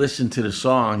actually listened to the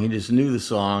song. He just knew the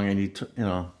song, and he.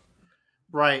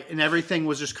 Right, and everything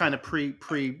was just kind of pre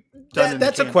done.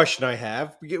 That's a question I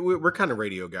have. We're kind of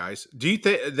radio guys. Do you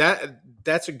think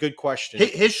that's a good question?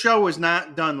 His show was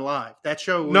not done live. That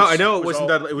show was, no, I know it wasn't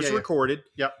done. It was yeah, recorded.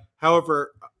 Yep.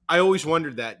 However, I always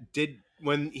wondered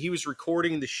when he was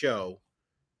recording the show,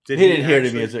 He didn't hear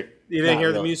the music. He didn't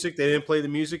hear the music. They didn't play the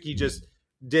music. He just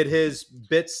did his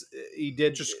bits. He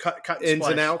did just cut ins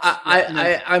and outs.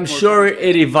 I'm sure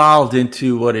it evolved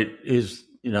into what it is,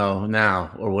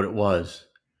 now, or what it was.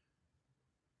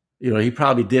 He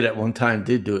probably did at one time,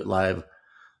 did do it live.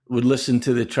 Would listen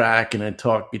to the track and then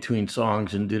talk between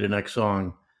songs and do the next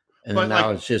song. And then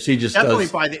now it's just, he just definitely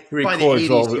does, by the records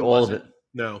 80s, all of it.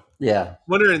 No. Yeah.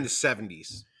 Wonder in the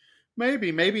 70s. Maybe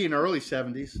in early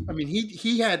 70s. I mean,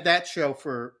 he had that show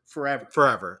for forever.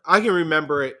 Forever. I can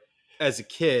remember it as a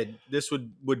kid. This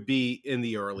would be in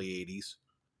the early 80s.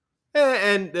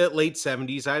 And the late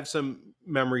 70s. I have some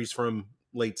memories from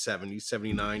late 70s,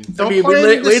 79.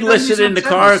 We'd listen in the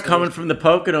car coming from the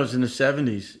Poconos in the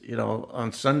 70s,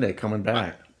 on Sunday coming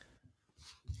back.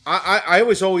 I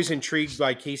was always intrigued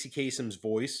by Casey Kasem's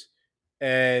voice.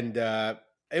 And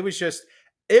it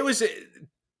was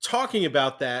talking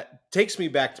about that takes me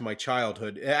back to my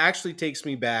childhood. It actually takes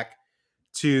me back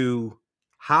to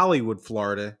Hollywood,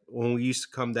 Florida, when we used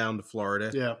to come down to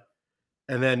Florida. Yeah.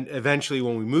 And then eventually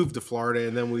when we moved to Florida,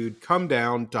 and then we would come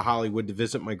down to Hollywood to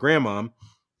visit my grandma,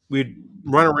 we'd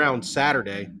run around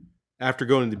Saturday after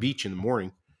going to the beach in the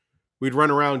morning. We'd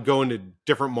run around going to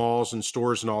different malls and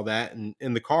stores and all that. And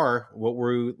in the car, what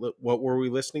were we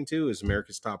listening to is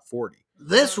America's Top 40.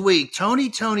 This week,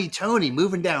 Tony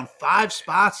moving down 5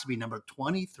 spots to be number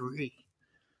 23.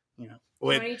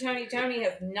 Tony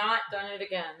has not done it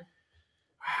again.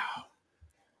 Wow.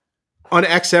 On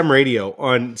XM radio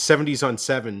on 70s on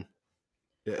 7.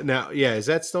 Now, yeah, is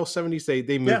that still 70s?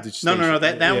 They moved the station. No.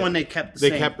 That one they kept the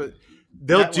same. Kept it.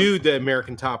 They'll do the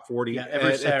American Top 40. Yeah,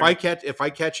 every Saturday. If I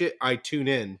catch it, I tune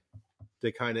in.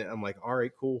 I'm like, all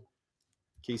right, cool.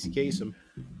 Casey Kasem.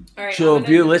 All right, So if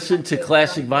you listen to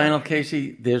classic vinyl,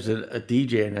 Casey, there's a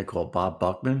DJ in there called Bob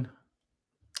Buckman.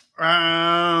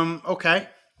 Okay.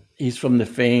 He's from the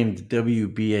famed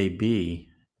WBAB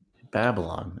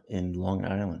Babylon in Long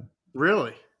Island.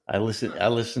 Really? I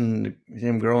listened to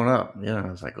him growing up. I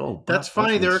was like, oh, that's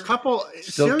funny. There are a couple.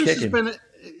 Sirius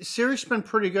has been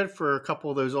pretty good for a couple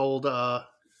of those old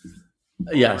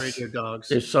yes, radio dogs.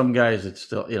 There's some guys that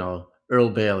still, Earl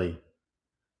Bailey.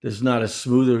 There's not a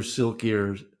smoother,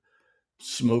 silkier,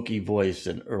 smoky voice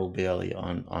than Earl Bailey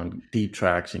on deep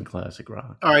tracks in classic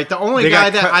rock. All right, the only guy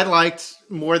that I liked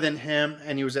more than him,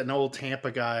 and he was an old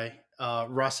Tampa guy,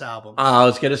 Russ Albums. I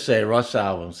was gonna say Russ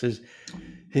Albums.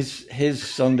 His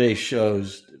Sunday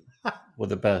shows were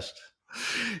the best.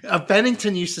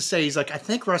 Bennington used to say, he's like, I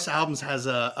think Russ Albums has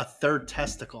a third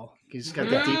testicle. He's got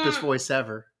the deepest voice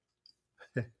ever.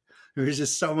 It was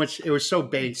just so much. It was so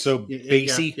bass. So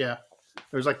bassy. Yeah.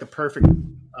 It was like the perfect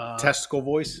Testicle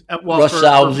voice. Rush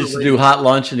albums used to do Hot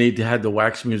Lunch, and he had the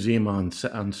Wax Museum on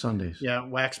Sundays. Yeah,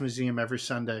 Wax Museum every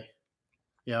Sunday.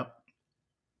 Yep.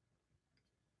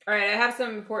 All right, I have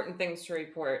some important things to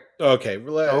report. Okay.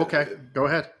 Okay, go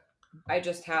ahead. I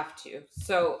just have to.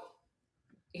 So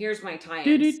here's my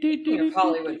tie-in. Speaking of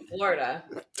Hollywood, Florida.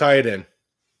 Tie it in.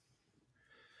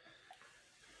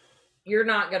 You're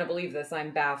not going to believe this.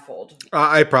 I'm baffled.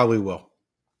 I probably will.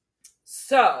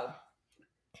 So,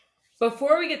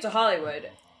 before we get to Hollywood,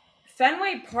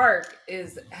 Fenway Park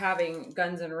is having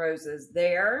Guns N' Roses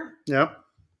there. Yep.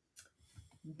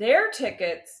 Their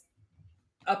tickets,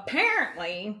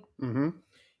 apparently,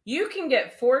 you can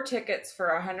get 4 tickets for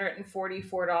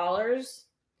 $144.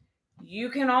 You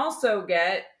can also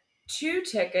get 2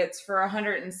 tickets for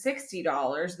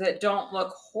 $160 that don't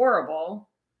look horrible.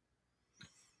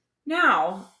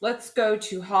 Now, let's go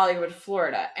to Hollywood,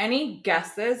 Florida. Any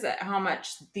guesses at how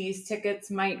much these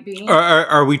tickets might be?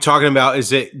 Are we talking about,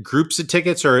 is it groups of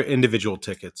tickets or individual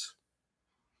tickets?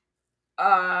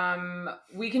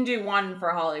 We can do one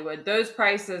for Hollywood. Those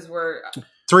prices were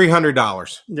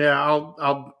 $300. Yeah,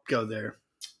 I'll go there.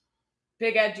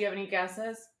 Big Ed, do you have any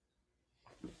guesses?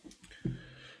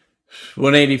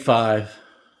 $185.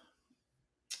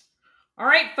 All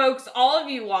right, folks, all of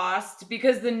you lost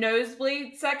because the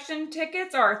nosebleed section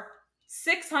tickets are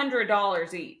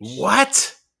 $600 each.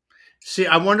 What? See,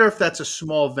 I wonder if that's a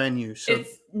small venue. So, It's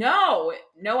no,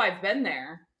 I've been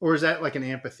there. or is that like an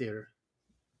amphitheater?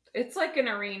 It's like an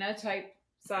arena type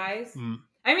size.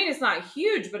 I mean, it's not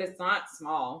huge, but it's not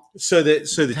small. So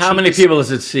the How many people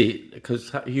does it seat?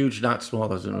 Because huge, not small,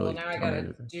 doesn't Well, really. now I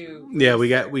gotta do. Yeah,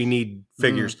 we need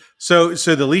figures. So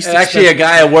the least Actually, a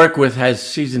guy I work with has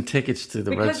season tickets to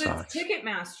the Red Because Sox. it's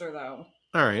Ticketmaster, though.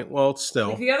 All right. Well, it's still.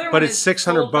 Like the other but one it's is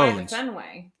 600 sold by the bones.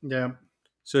 Fenway. Yeah.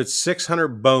 So it's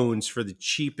 600 bones for the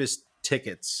cheapest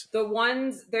tickets. The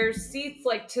ones, there's seats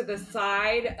like to the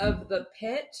side of the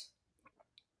pit,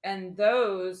 and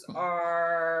those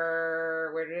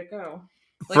are, where did it go?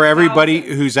 Like For everybody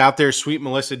thousands. who's out there, Sweet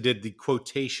Melissa did the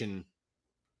quotation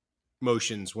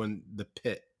motions when the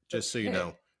pit, just so you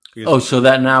know. Oh, so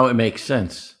that now it makes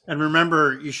sense. And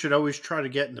remember, you should always try to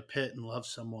get in the pit and love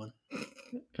someone.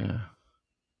 Yeah.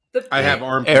 The I have pit,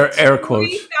 armpits. Air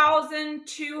quotes.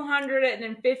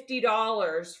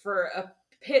 $3,250 for a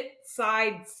pit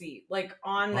side seat, like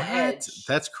on the edge.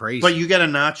 That's crazy. But you get a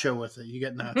nacho with it. You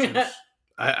get nachos.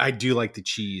 I do like the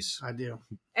cheese. I do.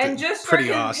 And just for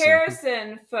Pretty awesome.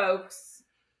 comparison, folks,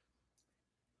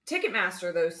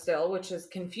 Ticketmaster, though, still, which is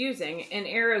confusing, in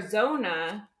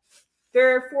Arizona,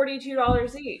 they're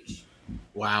 $42 each.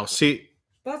 Wow. See.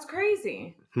 That's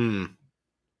crazy.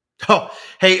 Oh,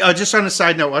 hey, just on a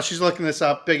side note, while she's looking this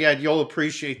up, Big Ed, you'll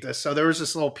appreciate this. So there was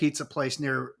this little pizza place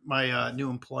near my new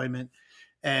employment,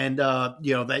 and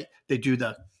they do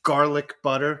the garlic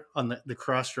butter on the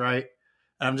crust, right?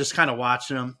 And I'm just kind of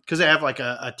watching them because they have like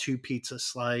a 2 pizza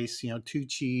slice, 2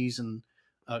 cheese and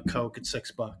a Coke at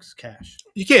 $6 cash.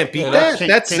 You can't beat that.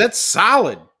 That's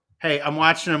solid. Hey, I'm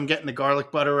watching them getting the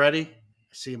garlic butter ready. I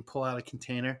see him pull out a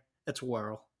container. It's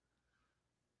Whirl.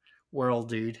 Whirl,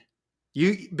 dude.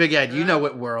 You, Big Ed, you know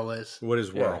what Whirl is. What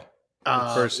is Whirl?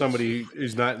 For somebody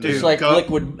who's not, dude, It's like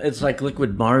liquid. It's like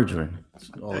liquid margarine.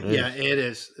 That's all it is. Yeah, it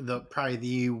is probably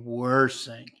the worst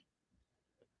thing.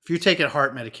 If you're taking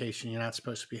heart medication, you're not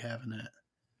supposed to be having that.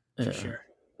 For sure.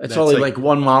 It's That's only like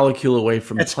 1 molecule away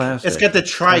from It's plastic. It's got the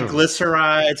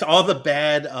triglycerides, all the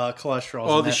bad cholesterol.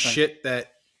 all the shit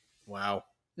that. Wow.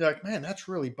 You're like, man, that's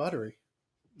really buttery.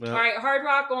 Well, All right, Hard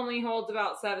Rock only holds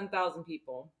about 7,000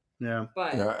 people. Yeah.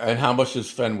 But Yeah, and how much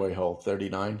does Fenway hold?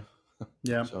 39.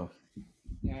 Yeah. So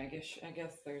yeah, I guess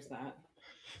there's that.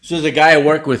 So the guy I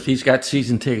work with, he's got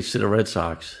season tickets to the Red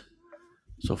Sox.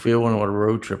 So if we want to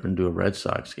road trip and do a Red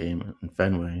Sox game in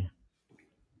Fenway,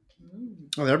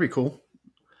 Oh, that'd be cool.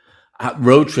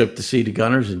 road trip to see the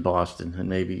Gunners in Boston and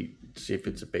maybe see if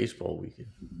it's a baseball weekend.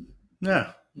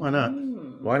 Yeah. Why not?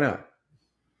 Why not?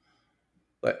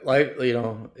 Like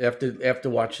after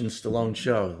watching Stallone's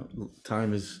show,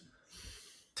 time is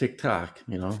tick tock.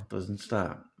 Doesn't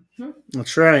stop.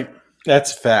 That's right.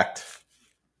 that's fact.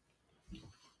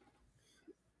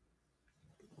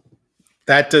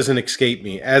 That doesn't escape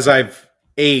me. As I've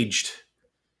aged,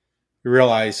 you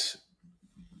realize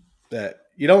that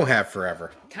you don't have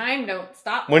forever. Time don't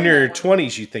stop. When you're in your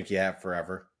 20s, you think you have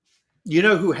forever. You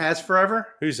know who has forever?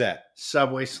 Who's that?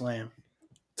 Subway Slam.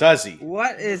 Does he?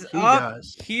 What is He up?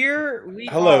 does. Here we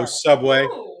Hello, are. Subway.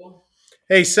 Ooh.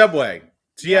 Hey, Subway.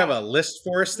 Do you have a list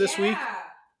for us this week? Yeah.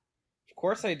 Of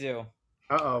course I do.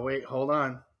 Uh-oh, wait, hold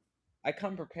on. I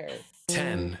come prepared.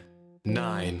 10,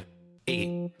 9,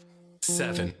 8,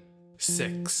 7,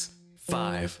 6,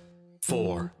 5,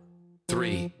 4,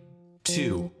 3,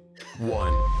 2,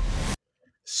 1.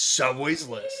 Subway's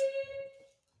list.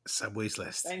 Subway's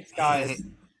list. Thanks, guys.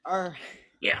 All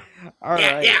Yeah.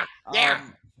 right.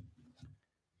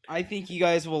 I think you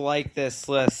guys will like this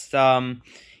list. I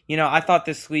thought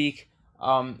this week,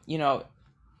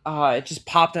 it just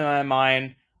popped in my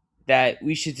mind that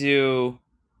we should do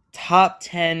top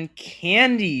 10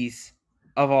 candies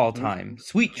of all time.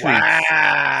 Sweet treats.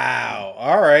 Wow.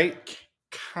 All right.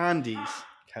 Candies.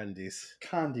 Candies.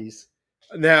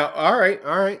 Now, all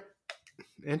right.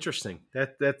 Interesting.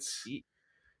 That's it's a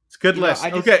good list.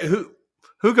 Okay, who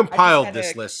compiled had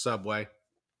this a- list, Subway?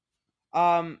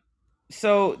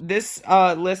 So this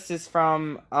list is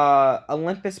from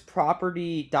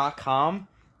olympusproperty.com.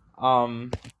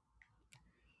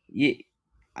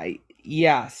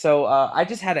 So I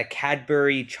just had a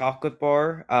Cadbury chocolate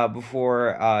bar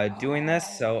before doing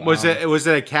this. So Was it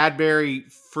a Cadbury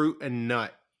fruit and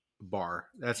nut bar?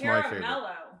 That's my favorite.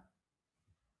 Caramello.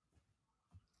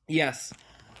 Yes.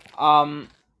 All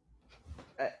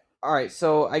right,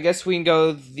 so I guess we can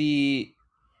go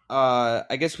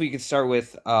I guess we could start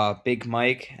with Big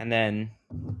Mike and then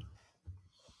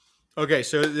Okay,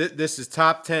 so this is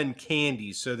top 10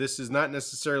 candies. So this is not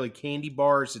necessarily candy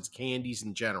bars, it's candies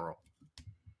in general.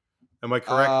 Am I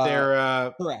correct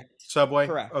there, correct. Subway?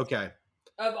 Correct. Okay.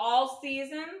 Of all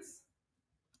seasons?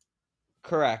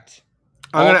 Correct.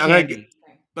 I'm All gonna candy.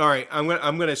 all right, I'm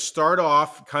gonna start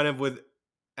off kind of with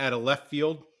at a left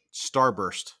field,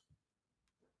 Starburst.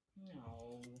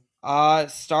 No.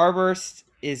 Starburst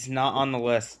is not on the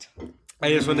list. I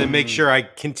just want to make sure I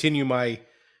continue my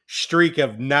streak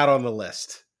of not on the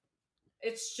list.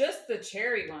 It's just the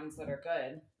cherry ones that are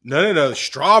good. No,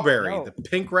 strawberry, No. the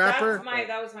pink wrapper.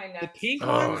 That was my next. pink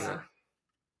Oh, ones? no.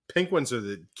 Pink ones are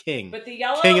the king. But the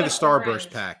yellow King of the and Starburst orange,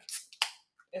 pack.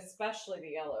 especially the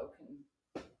yellow, can.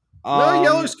 No,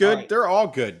 yellow's good. all right. They're all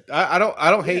good. I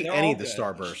don't hate they're any all of the good.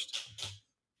 Starburst.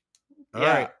 All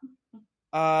Yeah.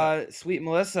 right. Sweet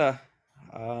Melissa,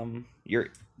 the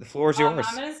floor is yours.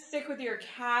 I'm gonna stick with your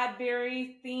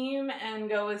Cadbury theme and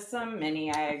go with some mini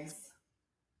eggs.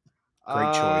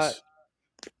 Great choice.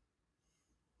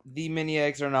 The mini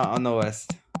eggs are not on the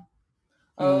list.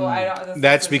 Oh, I don't. This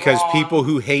That's is because wrong. people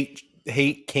who hate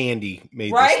candy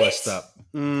made Right? this list up.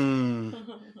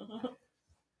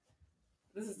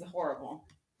 This is horrible.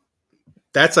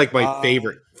 That's like my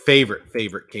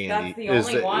favorite candy. That's the is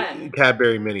only one.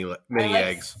 Cadbury mini I like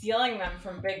eggs. stealing them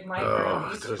from Big Mike. Oh,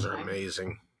 around Easter those are time.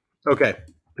 amazing. Okay,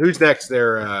 who's next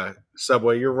there,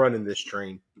 Subway? You're running this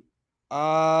train.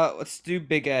 Let's do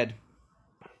Big Ed.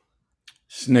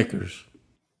 Snickers.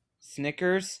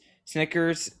 Snickers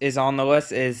is on the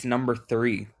list, is number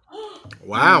 3.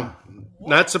 Wow. What?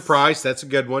 Not surprised. That's a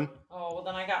good one. Oh, well,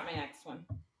 then I got my next one.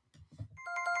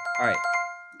 All right.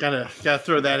 Gotta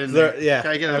throw that in there. Yeah.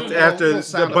 Gotta get After little a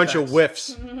sound bunch of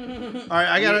effects. whiffs. All right,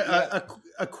 I got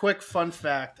a quick fun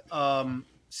fact.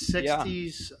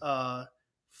 60s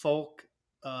folk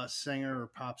singer or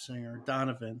pop singer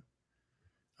Donovan.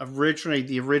 Originally,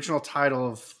 the original title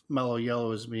of Mellow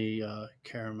Yellow is Me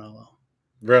Caramello.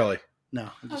 Really? No,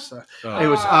 I'm just Oh. it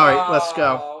was all right. Let's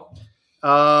go.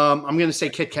 I'm gonna say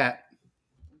Kit Kat.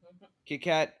 Kit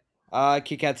Kat.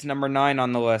 Kit Kat's number 9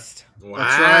 on the list. Wow.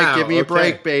 That's right. Give me a okay.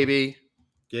 break, baby.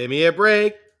 Give me a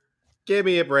break. Give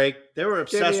me a break. They were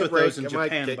Give me obsessed a with break. those in Am I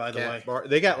Japan, Kit by the Kat way. bar?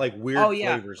 They got like weird Oh,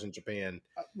 yeah. flavors in Japan.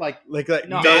 Like, Like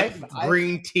No, mint, I've-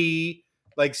 green tea,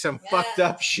 like some Yeah. fucked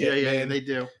up shit, yeah, man. they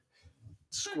do.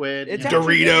 Squid. It's yeah.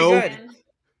 actually Dorito. pretty good.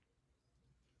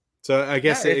 So I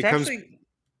guess Yeah, it it's comes. actually-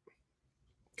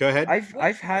 Go ahead.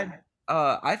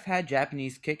 I've had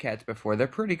Japanese Kit Kats before. They're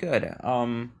pretty good.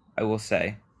 I will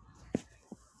say.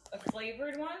 A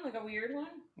flavored one? Like a weird one?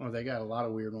 Oh, they got a lot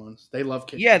of weird ones. They love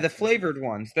Kit Yeah, Kat. the flavored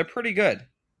ones. They're pretty good.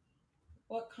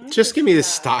 What kind? Just of give me the that?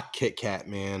 stock Kit Kat,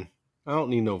 man. I don't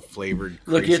need no flavored.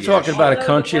 Look, you're crazy talking ass about Oh, a no, the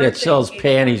country that birthday sells cake.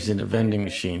 panties in a vending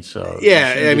machine. So shit.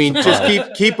 Yeah, I mean,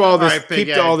 just keep all this All right, Big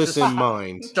keep all Ed, this just- in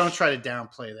mind. Don't try to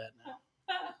downplay that now.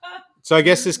 So I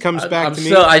guess this comes back to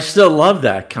me. I still love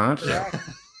that concept.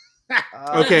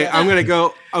 Okay, I'm gonna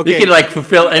go. Okay, You can like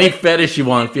fulfill any fetish you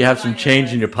want if you have some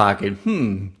change in your pocket.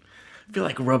 I feel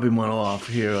like rubbing one off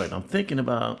here, and I'm thinking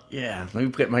about let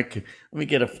me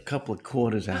get a couple of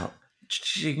quarters out.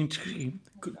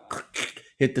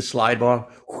 Hit the slide bar.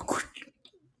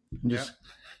 Just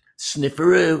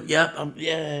snifferoo. Yep.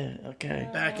 Okay.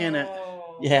 Back in it.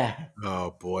 Oh. Yeah.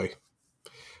 Oh boy.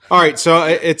 All right, so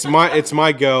it's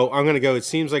my go. I'm gonna go. It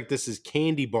seems like this is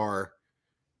candy bar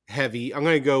heavy. I'm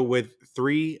gonna go with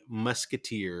Three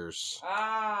Musketeers.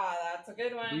 Ah, that's a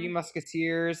good one. Three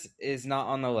Musketeers is not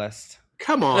on the list.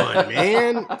 Come on,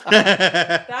 man.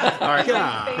 That's All right.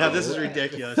 God. Now this is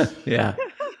ridiculous. Yeah.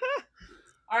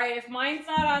 All right, if mine's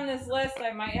not on this list,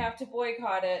 I might have to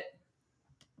boycott it.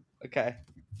 Okay.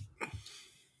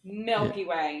 Milky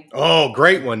Way. Oh,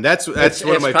 great one. That's one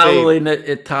of my probably favorites.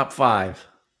 in top 5.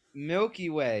 Milky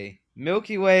Way.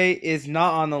 Milky Way is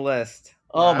not on the list.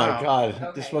 Oh Wow. my God!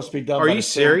 Okay. This must be done Are by you the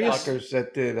same serious? fuckers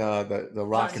that did the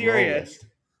rock and roll serious. list.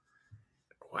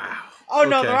 Wow. Oh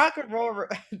no, Okay.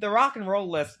 the rock and roll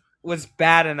list was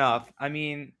bad enough. I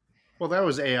mean, Well, that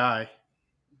was AI.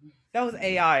 that was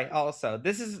AI also.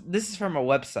 This is from a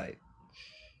website.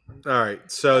 All right.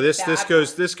 So this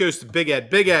goes to Big Ed.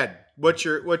 Big Ed, what's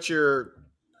your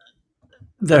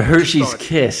The Hershey's thought?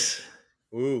 Kiss.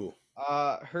 ooh.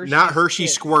 Hershey's Not Hershey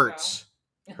Kiss. Squirts.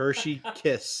 Hershey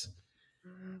Kiss.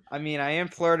 I mean, I am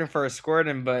flirting for a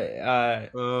squirting, but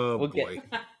Oh We'll boy.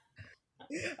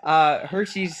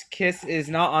 Hershey's Kiss is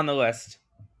not on the list.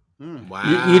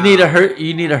 Wow. You need a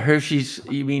Hershey's.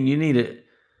 You need it.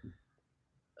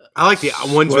 I like the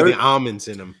ones with the Squirt? almonds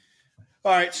in them.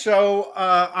 All right, so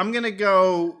I'm gonna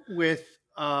go with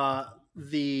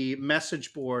the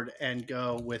message board and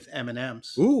go with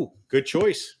M&M's. Ooh, good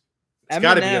choice. It's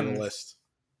got to be on the M&Ms. list.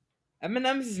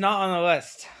 M&M's is not on the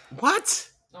list. What?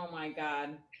 Oh my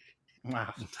god.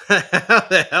 Wow. How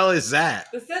the hell is that?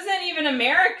 This isn't even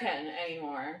American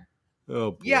anymore.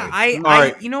 Oh boy. Yeah, All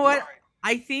right. you know what?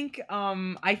 I think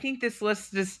this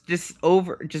list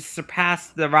just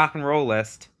surpassed the rock and roll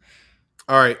list.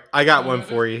 All right. I got one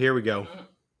for you. Here we go.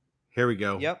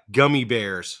 Yep. Gummy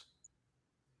bears.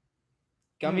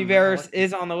 Gummy bears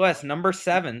is on the list, number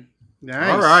 7. Nice.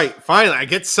 All right. Finally, I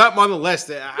get something on the list.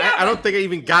 I but- don't think I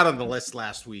even got on the list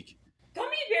last week.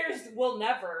 Gummy bears will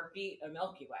never beat a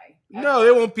Milky Way. No,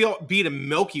 they won't beat a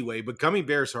Milky Way, but gummy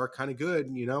bears are kind of good,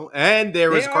 you know. And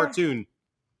there was They a are. cartoon,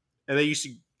 and they used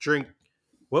to drink.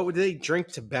 What would they drink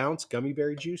to bounce? Gummy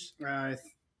berry juice. I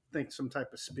think some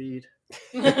type of speed.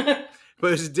 But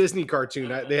it was a Disney cartoon.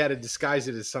 They had to disguise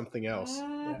it as something else.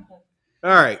 All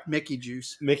right, Mickey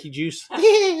juice. Mickey juice.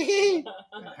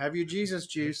 Have your Jesus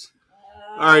juice.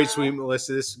 All right, sweet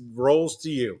Melissa, this rolls to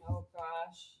you. Oh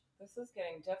gosh, this is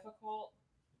getting difficult.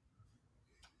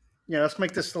 Yeah, let's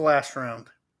make this the last round.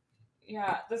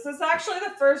 Yeah, this is actually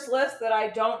the first list that I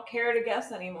don't care to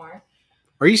guess anymore.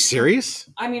 Are you serious?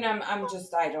 I mean, I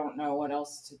don't know what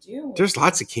else to do. There's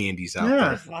lots of candies out Yeah. there.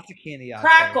 There's lots of candy out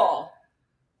Crackle.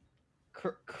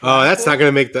 there. Oh, that's not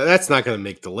gonna make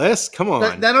the list. Come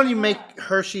on. That only make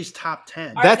Hershey's top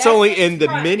 10. Our That's only Nestle's in the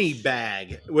Crunch. mini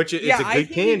bag, which is Yeah, a I good think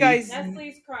you candy. guys-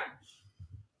 Nestle's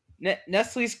Crunch.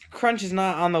 Nestle's Crunch is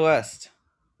not on the list.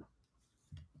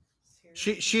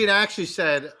 She had actually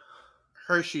said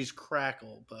Hershey's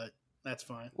Crackle, but that's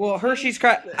fine. Well, Hershey's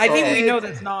Crack. I think we know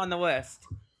that's not on the list.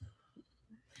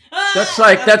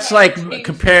 That's like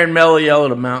comparing Mellow Yellow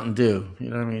to Mountain Dew. You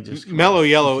know what I mean? Just Mellow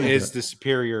Yellow is the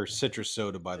superior citrus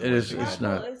soda, by the It way. is. It's Apple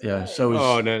not. is Yeah. good. So is,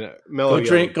 Oh no, Mellow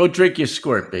go Yellow. drink your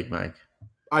squirt, Big Mike.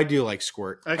 I do like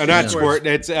Squirt. Actually, Not Squirt's Squirt.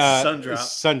 It's Sundrop.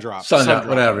 Sundrop. Sun,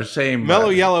 whatever. Same. Mellow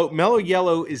Yellow. Mellow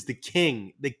Yellow is the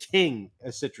king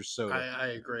of citrus soda. I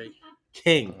agree.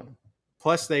 King.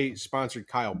 Plus, they sponsored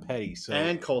Kyle Petty, so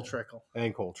And Cold Trickle.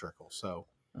 Cold Trickle. So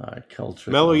All right,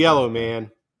 culture. Mellow Yellow,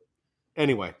 man.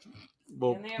 Anyway,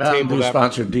 we'll And they have- Mountain table Dew that.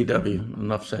 sponsored DW.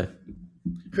 Enough said.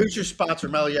 Who's your sponsor?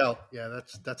 Mellow Yellow. Yeah,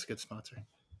 that's a good sponsor.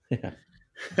 Yeah.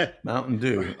 Mountain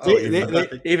Dew.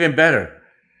 They- Even better.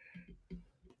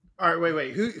 All right,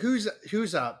 wait.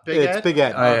 Who's up? Big It's Ed? Big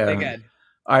Ed. I am. Big Ed.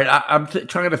 All right, I'm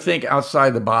trying to think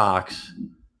outside the box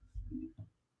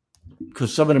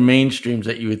because some of the mainstreams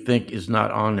that you would think is not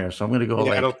on there. So I'm going to go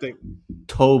Yeah, I like don't think.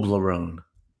 Toblerone.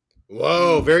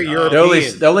 Whoa, very They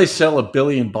European. only sell 1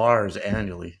 billion bars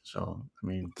annually. So I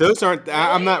mean, Those aren't.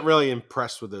 I'm not really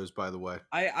impressed with those, by the way.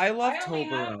 I love I only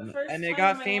had it the Toblerone, first and it time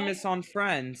got in my famous life. on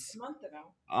Friends. A month ago.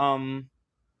 they on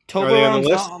the Toblerone's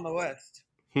list? not on the list.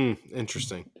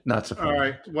 Interesting. not surprising. All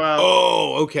right. Well,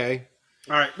 Oh, okay.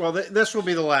 all right. Well, this will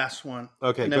be the last one.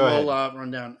 Okay, And then go ahead. we'll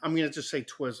run down. I'm going to just say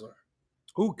Twizzler.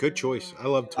 Ooh, good choice. I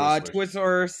love Twizzlers.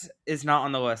 Twizzlers is not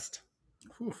on the list.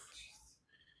 Oof.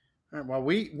 All right, well,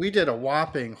 we did a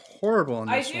whopping horrible on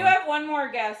I this do one. have one more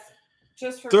guess.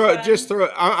 Just for Throw. fun. Just throw.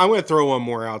 I'm going to throw one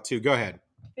more out too. Go ahead.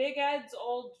 Big Ed's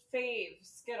old fave,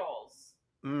 Skittles.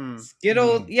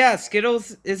 Skittles, yeah,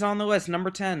 Skittles is on the list, number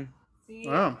 10. See,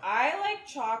 Wow. I like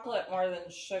chocolate more than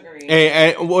sugary.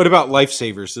 Hey, what about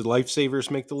Lifesavers? Did Lifesavers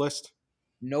make the list?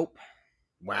 Nope.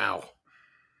 Wow.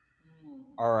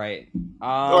 All right.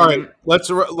 All right, let's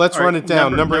All run right, it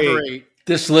down. Number 8.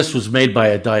 This list was made by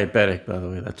a diabetic, by the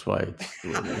way. That's why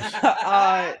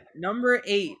it's Number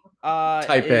 8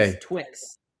 Type is A.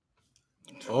 Twix.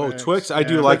 Oh, Twix. I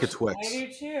do like a Twix. I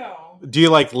do too. Do you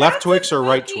like left That's Twix a or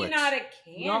right cookie, Twix? not a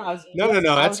candy. No, I was, No, yes, I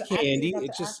that's was actually candy. about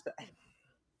It's to just ask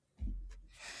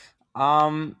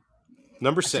that.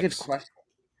 number That's a good 6. question.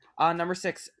 Number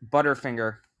 6,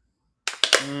 Butterfinger.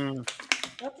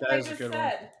 That's what That I is a just good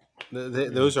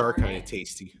said. Those are kind of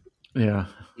tasty. Yeah.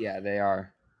 Yeah, they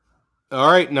are.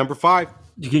 All right, number 5.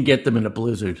 You can get them in a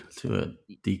blizzard to a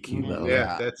DQ level.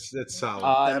 Yeah, that's solid.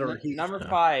 Number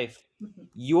 5,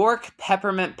 York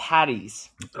peppermint patties.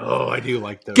 Oh, I do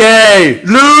like those. Gay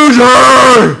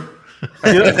loser.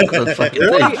 Those fucking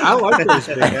Really? things. I like those.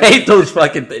 I hate those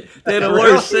fucking things. They're the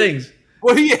worst things.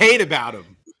 What do you hate about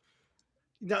them?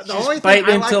 The only thing bite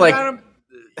I into, like like- about them,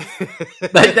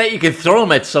 Like that, you can throw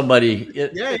them at somebody.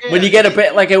 Yeah. When you get a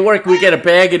bag, like at work, we get a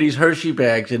bag of these Hershey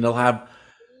bags, and they'll have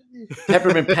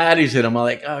peppermint patties in them. I'm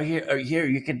like, oh, here,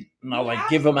 you can. And I'll like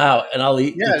give them out, and I'll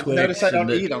eat Yeah, the Twix. notice I don't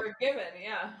and eat You 'em. were given,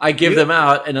 yeah. I give them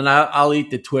out, and then I'll eat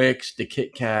the Twix, the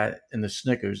Kit Kat, and the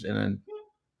Snickers, and then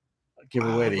give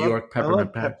away the York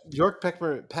peppermint patties. York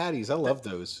peppermint patties. I love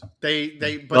those. But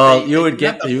Well, you would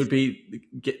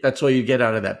that's what you get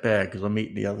out of that bag because I'm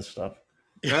eating the other stuff.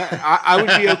 I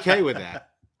would be okay with that.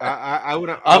 I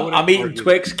wouldn't. I'm eating argue.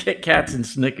 Twix, Kit Kats, and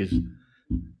Snickers.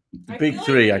 I Big feel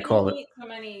three, you I call don't it. eat so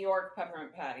many York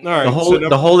peppermint patties. All right,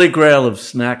 The holy grail of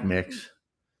snack mix.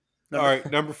 All right,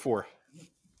 number 4.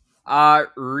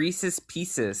 Reese's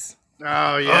Pieces.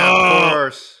 Oh yeah, of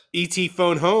course. ET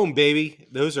phone home, baby.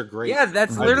 Those are great. Yeah,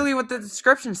 that's literally what the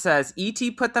description says.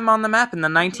 E.T. put them on the map in the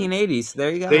 1980s.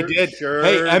 There you go. They did. Sure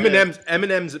Hey, did.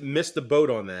 Eminem's missed the boat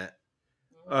on that.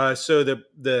 So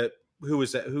the who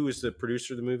was that? Who was the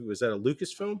producer of the movie? Was that a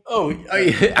Lucasfilm? Oh,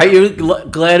 are you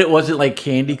glad it wasn't like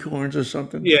candy corns or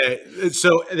something? Yeah.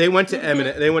 So they went to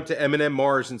Eminem. They went to Eminem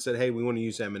Mars and said, "Hey, we want to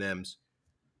use M&Ms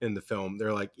in the film."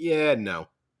 They're like, "Yeah, no,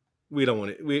 we don't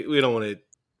want it. We don't want to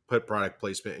put product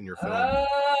placement in your film."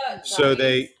 So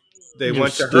they Your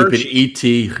went to stupid Hershey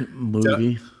ET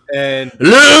movie. and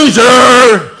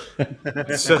Loser.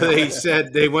 so they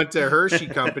said they went to Hershey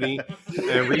Company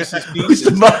and Reese's Pieces.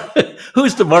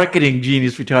 Who's the marketing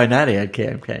genius behind that ad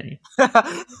campaign?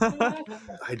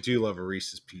 I do love a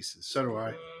Reese's Pieces. So do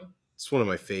I. It's one of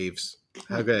my faves.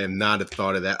 How could I have not have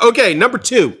thought of that? Okay, number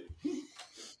 2.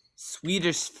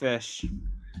 Swedish fish.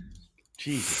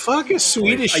 Jesus. Fuck a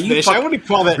Swedish Are you fish. I wouldn't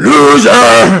call that.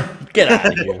 Loser. Get out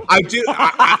of here. I do.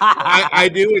 I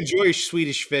do enjoy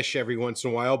Swedish fish every once in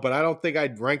a while, but I don't think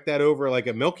I'd rank that over like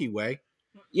a Milky Way.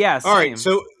 Yeah, same. All right,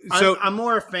 so I'm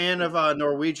more a fan of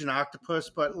Norwegian octopus,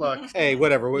 but look, hey,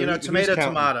 whatever. you know, Who's tomato,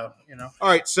 counting? tomato. You know, All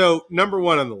right, so number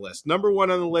 1 on the list. Number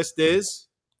 1 on the list is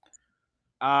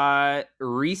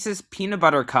Reese's peanut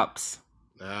butter cups.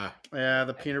 yeah,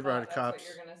 the peanut butter cups.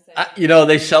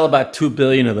 They sell about 2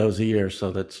 billion of those a year,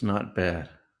 so that's not bad.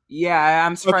 Yeah,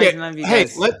 I'm surprised okay. none of you Hey,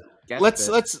 guys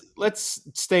let's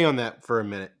stay on that for a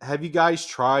minute. Have you guys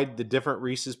tried the different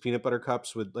Reese's peanut butter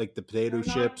cups with like the potato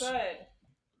chips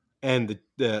and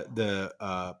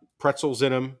the pretzels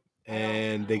in them,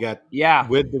 and they got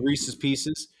with the Reese's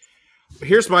Pieces?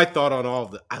 Here's my thought on all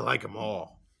of them. I like them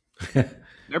all. They're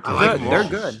I like good. them They're all.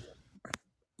 good.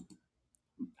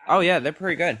 Oh yeah, they're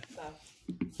pretty good.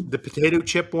 The potato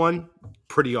chip one,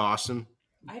 pretty awesome.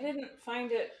 I didn't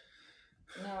find it.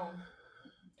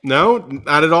 No,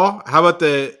 not at all. How about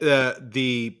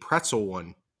the pretzel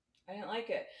one? I didn't like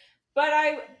it. But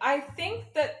I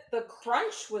think that the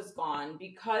crunch was gone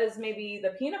because maybe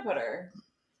the peanut butter.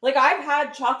 Like I've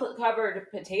had chocolate covered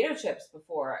potato chips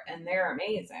before and they're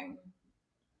amazing.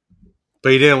 But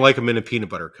you didn't like them in a peanut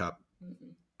butter cup.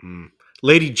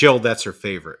 Lady Jill, that's her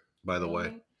favorite, by the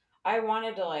way. I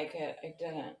wanted to like it. I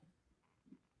didn't.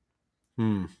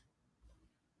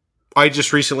 I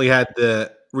just recently had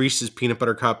the Reese's peanut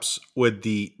butter cups with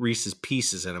the Reese's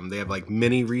Pieces in them. They have like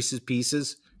mini Reese's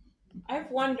Pieces. I've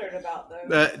wondered about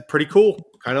those. Pretty cool.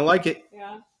 Kind of like it.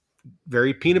 Yeah.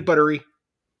 Very peanut buttery.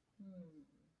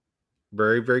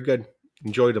 Very, very good.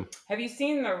 Enjoyed them. Have you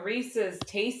seen the Reese's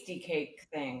Tasty Cake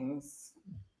things?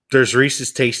 There's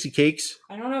Reese's Tasty Cakes.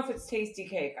 I don't know if it's Tasty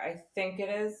Cake. I think it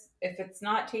is. If it's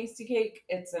not Tasty Cake,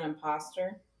 it's an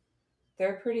imposter.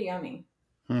 They're pretty yummy.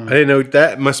 I didn't know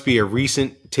that must be a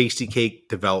recent Tasty Cake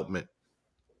development.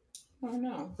 Oh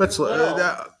no. That's They're little.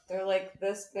 They're like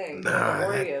this big. They're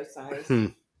Oreo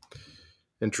size.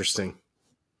 Interesting.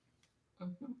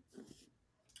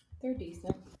 They're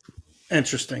decent.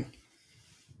 Interesting.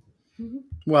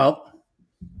 Well,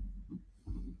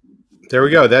 there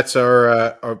we go. That's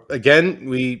our again,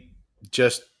 we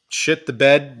just shit the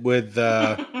bed with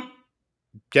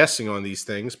guessing on these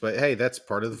things, but hey, that's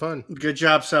part of the fun. Good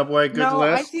job, Subway. Good no,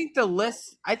 list.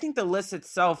 I think the list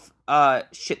itself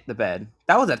shit the bed.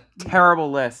 That was a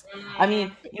terrible list. I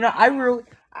mean,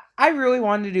 I really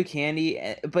wanted to do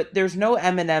candy, but there's no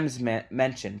M&Ms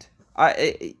mentioned.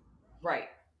 Right.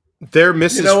 They're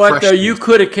Mrs. You know what though? Freshness. You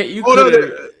could have you Oh, no, could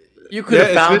have you could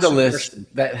have yeah, it's found a Mrs. list Freshness.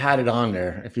 that had it on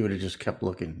there if you would have just kept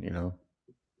looking.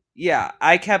 Yeah,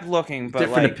 I kept looking, but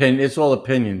Different like opinion. It's all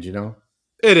opinions.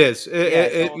 It is.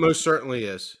 It so- most certainly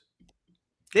is.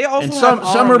 they also And have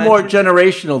some are more mentions.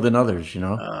 generational than others. You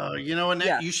know, and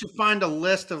Yeah. you should find a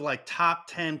list of like top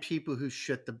 10 people who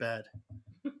shit the bed.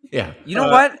 Yeah. You know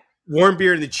what? Warm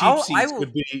beer in the cheap I seats will-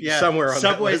 would be Yeah, somewhere on that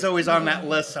Subway's list. always on that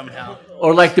list somehow.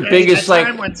 Or like the There was a biggest,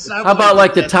 time like, when Subway how about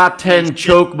like the did top this 10 shit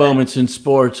choke bed. moments in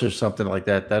sports or something like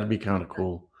that? That'd be kind of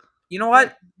cool. You know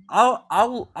what?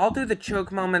 I'll do the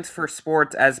choke moments for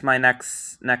sports as my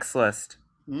next list.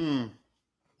 Mm.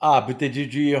 But did you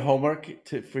do your homework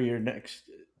for your next?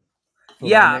 For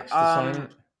Yeah, my next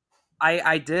assignment.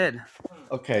 I did.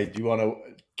 Okay. Do you want to,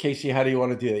 Casey? How do you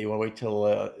want to do that? You want to wait till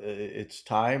it's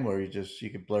time, or you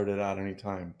can blurt it out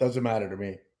anytime? Doesn't matter to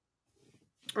me.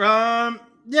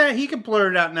 Yeah, he can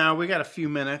blur it out now. We got a few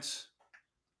minutes,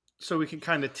 so we can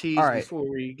kind of tease All right. before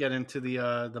we get into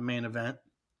the main event.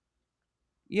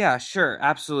 Yeah, sure,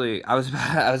 absolutely. I was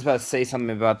about to say something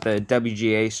about the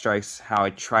WGA strikes, how I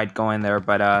tried going there,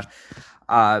 but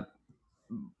I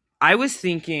was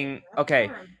thinking, okay,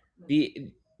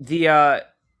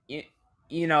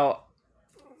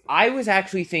 I was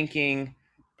actually thinking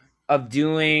of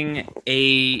doing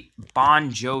a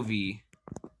Bon Jovi.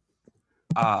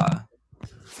 What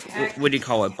do you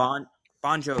call it? Bon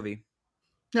Jovi.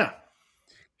 Yeah.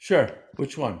 Sure.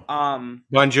 Which one? Bon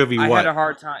Jovi. I What? had a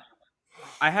hard time.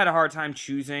 I had a hard time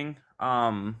choosing,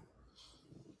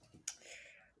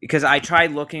 because I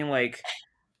tried looking like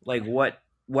what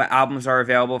albums are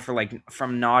available for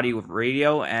from Naughty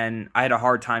Radio, and I had a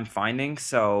hard time finding.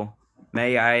 So,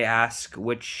 may I ask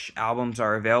which albums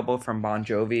are available from Bon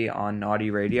Jovi on Naughty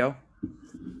Radio?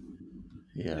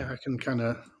 Yeah, I can kind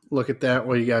of look at that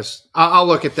while you guys. I'll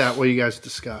look at that while you guys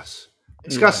discuss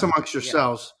amongst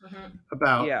yourselves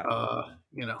about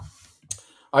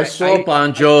I saw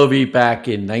Bon Jovi back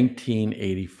in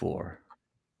 1984.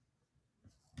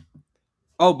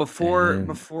 Oh, before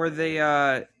Before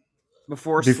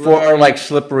like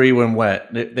Slippery When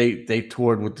Wet, they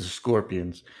toured with the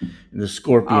Scorpions, and the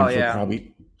Scorpions were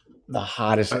probably the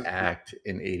hottest act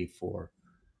in '84.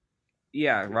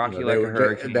 Yeah, Rock You Like a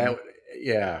Hurricane.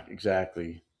 Yeah,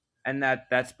 exactly. And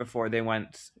that's before they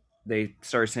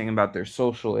started singing about their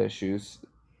social issues.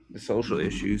 The social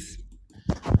issues.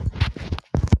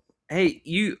 Hey,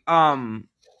 you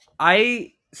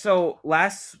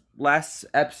last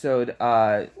episode,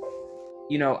 I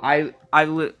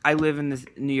live in this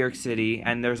New York City,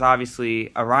 and there's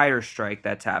obviously a writer strike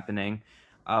that's happening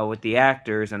with the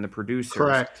actors and the producers.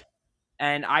 Correct.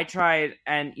 And I tried,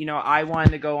 and I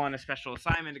wanted to go on a special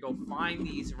assignment to go find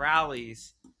these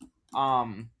rallies.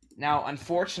 Now,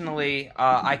 unfortunately,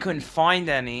 I couldn't find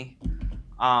any.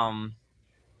 I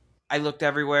looked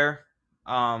everywhere.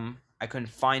 I couldn't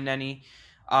find any.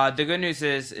 The good news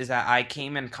is that I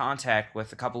came in contact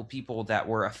with a couple people that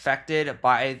were affected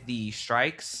by the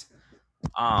strikes.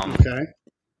 Okay.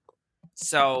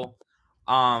 So,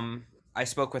 I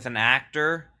spoke with an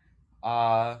actor,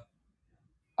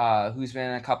 who's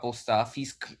been in a couple stuff.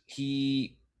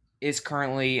 He is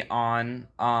currently on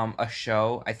a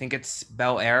show. I think it's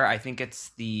Bel Air. I think it's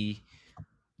the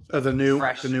new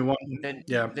Fresh, the new one.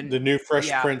 The new Fresh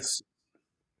Prince.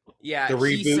 Yeah, the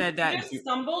he reboot. said that. You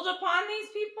stumbled upon these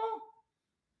people?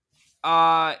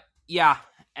 Yeah,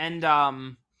 and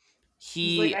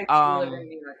he He's like, I live in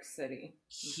New York City.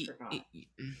 He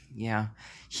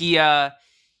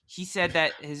said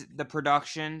that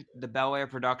the Bel Air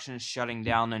production is shutting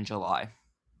down in July.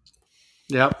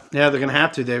 Yep. Yeah, they're gonna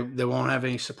have to. They won't have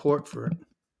any support for it.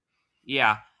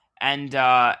 Yeah. And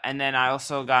then I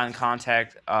also got in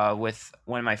contact with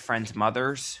one of my friend's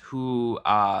mothers who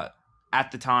at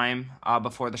the time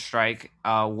before the strike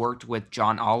worked with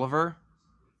John Oliver.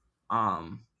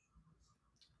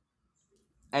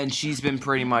 And she's been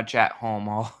pretty much at home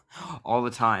all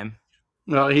the time.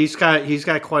 Well, he's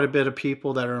got quite a bit of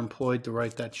people that are employed to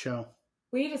write that show.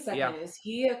 Wait a second. Yeah. Is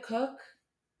he a cook?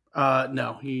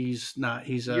 No, he's not.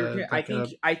 He's I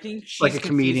think she's like a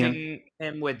comedian. confusing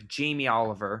him with Jamie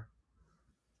Oliver.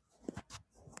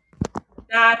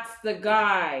 That's the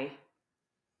guy.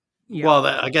 Yeah. Well,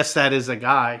 I guess that is a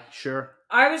guy. Sure.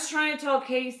 I was trying to tell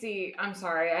Casey, I'm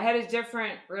sorry, I had a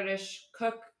different British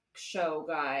cook show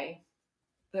guy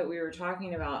that we were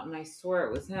talking about, and I swore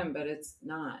it was him, but it's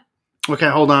not. Okay,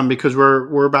 hold on because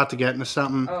we're about to get into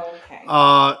something. Oh,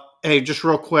 okay. Hey, just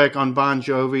real quick on Bon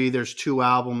Jovi, there's 2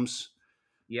 albums.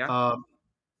 Yeah.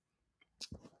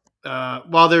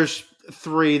 Well, there's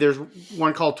 3. There's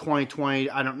one called 2020.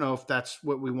 I don't know if that's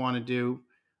what we want to do.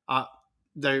 Uh,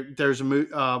 there's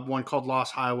one called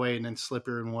Lost Highway, and then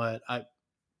Slippery and Wet. I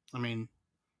mean,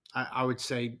 I would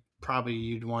say probably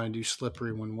you'd want to do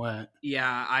Slippery When Wet.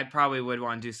 Yeah, I probably would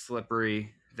want to do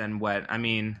Slippery than Wet. I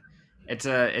mean, it's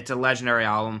a legendary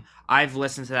album. I've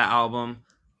listened to that album.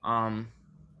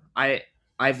 I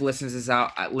I've listened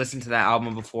to that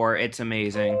album before. It's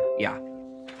amazing. Yeah.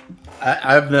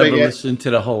 I've never But yeah, listened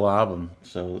to the whole album,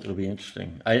 so it'll be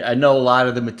interesting. I know a lot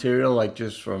of the material, like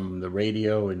just from the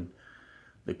radio and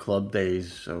the club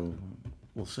days, so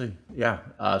we'll see. Yeah,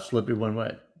 Slippery When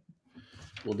Wet.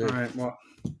 We'll do. all right.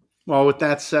 Well, with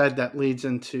that said, that leads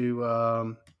into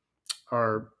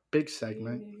our big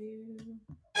segment.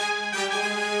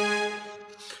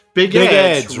 Big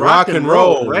Ed's Rock and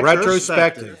Roll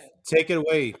Retrospective. Take it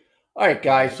away. All right,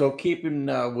 guys. So keeping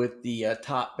with the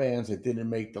top bands that didn't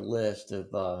make the list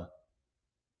of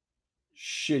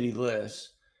shitty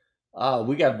lists,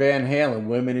 we got Van Halen,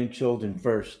 Women and Children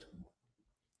First.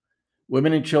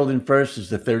 Women and Children First is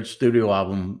the 3rd studio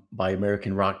album by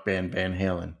American rock band Van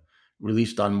Halen,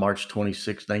 released on March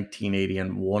 26, 1980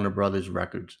 on Warner Brothers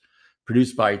Records,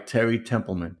 produced by Terry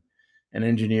Templeman and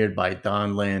engineered by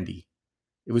Don Landy.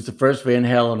 It was the first Van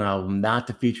Halen album not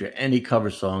to feature any cover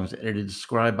songs, and it is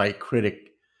described by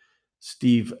critic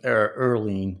Steve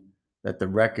Earline that the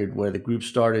record where the group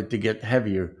started to get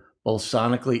heavier, both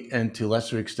sonically and to a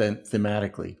lesser extent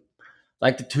thematically.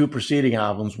 Like the 2 preceding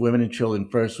albums, Women and Children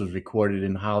First was recorded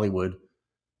in Hollywood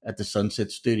at the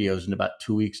Sunset Studios in about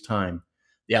 2 weeks' time.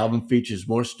 The album features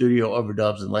more studio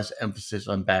overdubs and less emphasis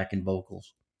on backing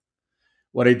vocals.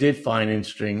 What I did find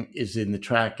interesting is in the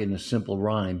track In a Simple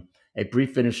Rhyme, a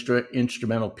brief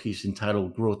instrumental piece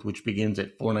entitled Growth, which begins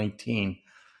at 4:19.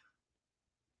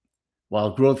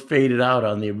 While Growth faded out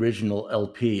on the original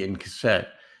LP and cassette,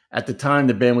 at the time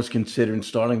the band was considering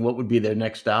starting what would be their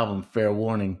next album, Fair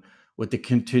Warning, with the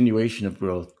continuation of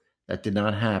Growth. That did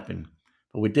not happen.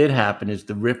 But what did happen is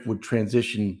the riff would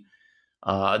transition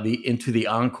into the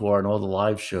encore and all the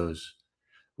live shows.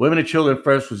 Women and Children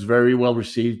First was very well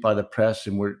received by the press,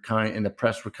 and the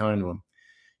press were kind to them.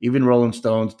 Even Rolling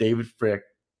Stones, David Frick,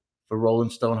 for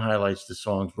Rolling Stone highlights the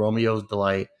songs Romeo's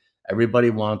Delight, Everybody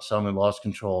Wants Some, and Lost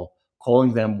Control,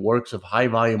 calling them works of high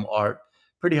volume art,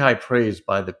 pretty high praise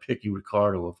by the picky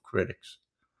Ricardo of critics.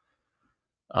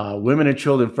 Women and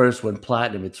Children First went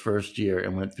platinum its first year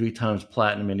and went 3 times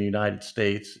platinum in the United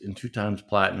States and 2 times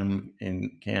platinum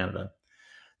in Canada.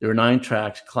 There were 9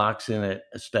 tracks, clocks in at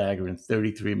a staggering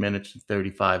 33 minutes and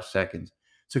 35 seconds.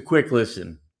 It's a quick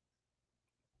listen.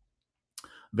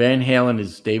 Van Halen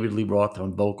is David Lee Roth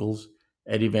on vocals,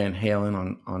 Eddie Van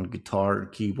Halen on guitar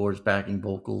and keyboards backing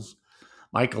vocals,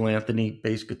 Michael Anthony,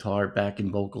 bass guitar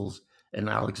backing vocals, and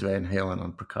Alex Van Halen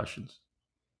on percussions.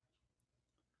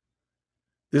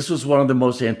 This was one of the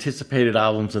most anticipated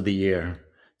albums of the year.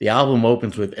 The album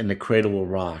opens with And the Cradle Will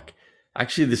Rock.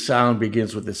 Actually, the sound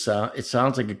begins with the sound. It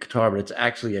sounds like a guitar, but it's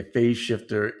actually a phase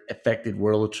shifter affected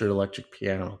Wurlitzer electric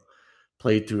piano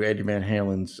played through Eddie Van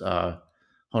Halen's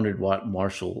 100-watt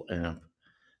Marshall amp.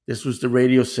 This was the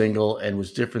radio single and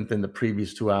was different than the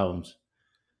previous 2 albums.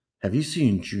 Have you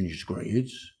seen Junior's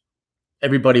Grades?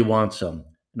 Everybody Wants Some.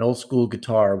 An old school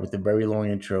guitar with a very long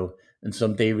intro and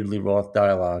some David Lee Roth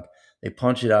dialogue. They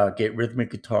punch it out, get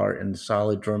rhythmic guitar and a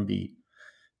solid drum beat.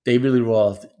 David Lee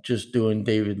Roth just doing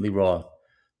David Lee Roth.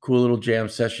 Cool little jam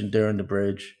session during the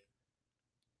bridge.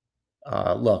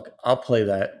 Look, I'll play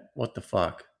that. What the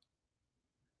fuck?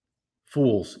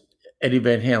 Fools. Eddie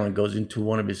Van Halen goes into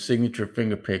one of his signature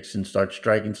finger picks and starts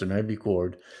striking some heavy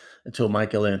chord until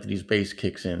Michael Anthony's bass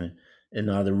kicks in and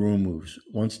now the room moves.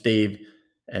 Once Dave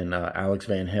and Alex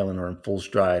Van Halen are in full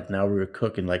stride, now we're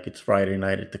cooking like it's Friday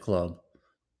night at the club.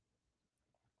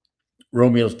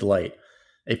 Romeo's Delight.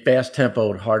 A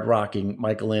fast-tempoed, hard-rocking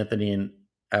Michael Anthony and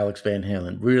Alex Van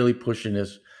Halen really pushing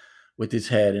this with his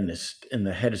head, and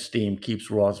the head of steam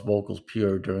keeps Roth's vocals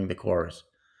pure during the chorus.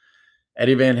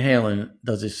 Eddie Van Halen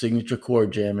does his signature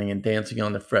chord jamming and dancing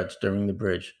on the frets during the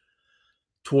bridge.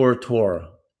 Tora Tora.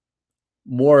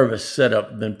 More of a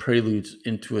setup than preludes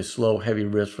into a slow, heavy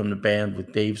riff from the band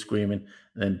with Dave screaming,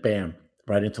 and then bam,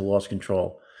 right into Lost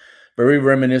Control. Very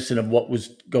reminiscent of what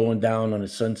was going down on the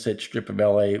Sunset Strip of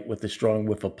LA with a strong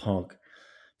whiff of punk.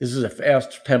 This is a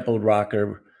fast-tempoed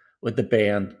rocker with the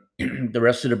band. The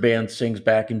rest of the band sings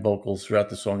backing vocals throughout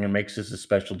the song and makes this a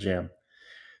special jam.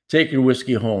 Take Your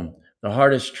Whiskey Home, the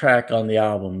hardest track on the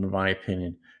album, in my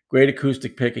opinion. Great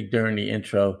acoustic picking during the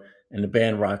intro, and the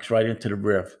band rocks right into the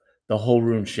riff. The whole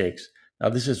room shakes. Now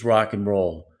this is rock and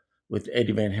roll, with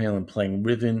Eddie Van Halen playing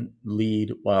rhythm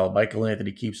lead while Michael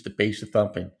Anthony keeps the bass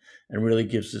thumping and really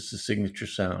gives us the signature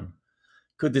sound.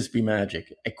 Could this be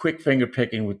magic? A quick finger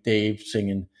picking with Dave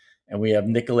singing, and we have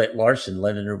Nicolette Larson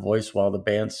lending her voice while the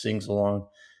band sings along,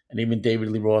 and even David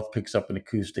Lee Roth picks up an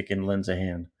acoustic and lends a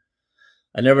hand.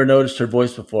 I never noticed her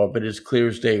voice before, but it is clear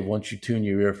as day once you tune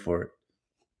your ear for it.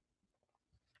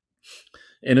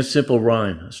 In a simple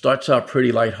rhyme, it starts out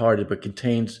pretty lighthearted, but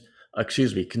continues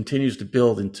to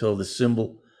build until the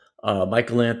cymbal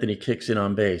Michael Anthony kicks in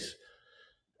on bass.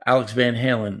 Alex Van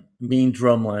Halen, mean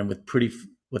drum line with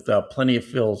plenty of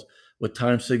fills, with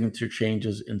time signature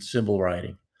changes and cymbal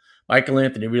riding. Michael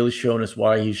Anthony really showing us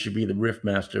why he should be the riff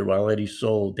master, while Eddie's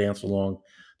solo dance along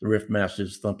the riff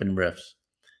master's thumping riffs.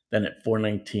 Then at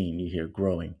 4:19, you hear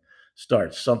growing.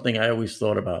 Starts something I always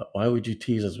thought about. Why would you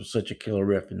tease us with such a killer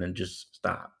riff and then just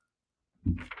stop?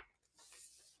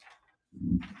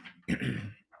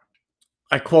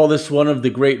 I call this one of the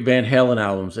great Van Halen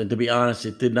albums, and to be honest,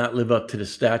 it did not live up to the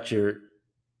stature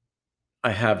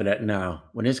I have it at now.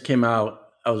 When this came out,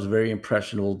 I was a very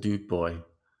impressionable Duke boy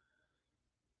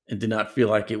and did not feel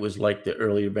like it was like the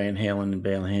earlier Van Halen and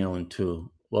Van Halen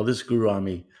 2. Well, this grew on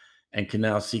me and can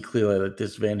now see clearly that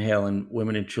this Van Halen,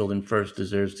 Women and Children First,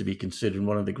 deserves to be considered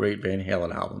one of the great Van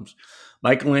Halen albums.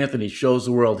 Michael Anthony shows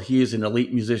the world he is an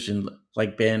elite musician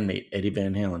like bandmate Eddie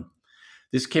Van Halen.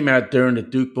 This came out during the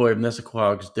Duke Boy of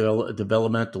Nesquik's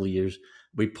developmental years,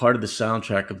 be part of the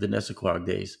soundtrack of the Nesquik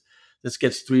days. This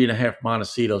gets 3.5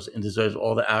 Montecitos and deserves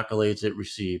all the accolades it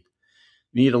received.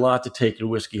 You need a lot to take your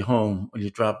whiskey home when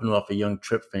you're dropping off a young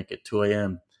Trip Fink at 2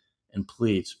 a.m. And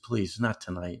please, not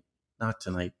tonight. Not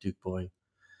tonight, Duke Boy.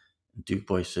 And Duke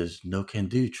Boy says, no can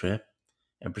do, Trip,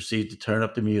 and proceeds to turn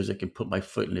up the music and put my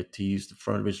foot in it to use the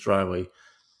front of his driveway,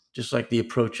 just like the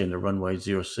approach end of runway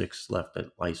 06 left at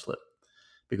Islip,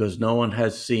 because no one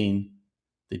has seen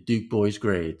the Duke Boy's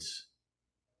grades.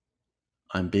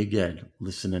 I'm Big Ed.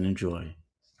 Listen and enjoy.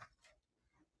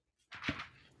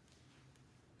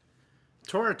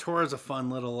 Tora Tora is a fun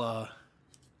little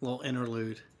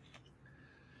interlude.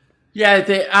 Yeah,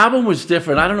 the album was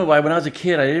different. I don't know why. When I was a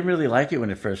kid, I didn't really like it when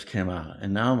it first came out.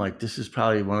 And now I'm like, this is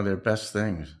probably one of their best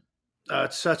things.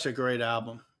 It's such a great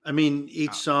album. I mean,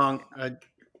 each song,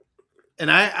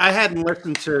 and I hadn't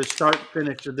listened to start to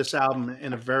finish of this album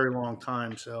in a very long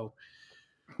time. So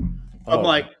I'm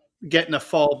like getting to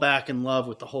fall back in love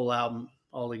with the whole album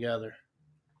altogether.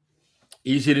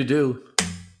 Easy to do.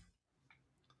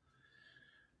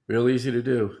 Real easy to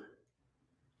do.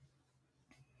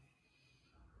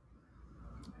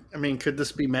 I mean, could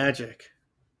this be magic?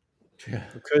 Yeah.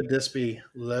 Or could this be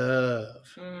love?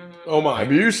 Oh my!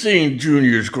 Have you seen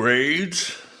Junior's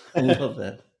grades? I love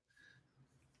that.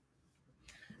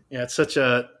 Yeah,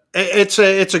 it's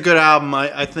a good album.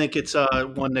 I think it's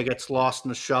one that gets lost in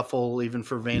the shuffle, even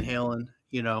for Van Halen.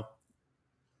 A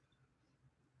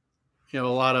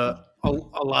lot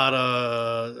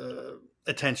of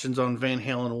attention's on Van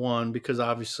Halen 1 because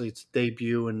obviously it's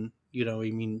debut, and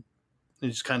they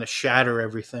just kind of shatter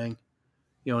everything.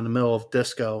 In the middle of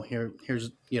disco,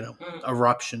 here's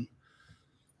eruption.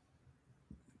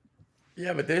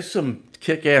 Yeah, but there's some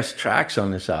kick-ass tracks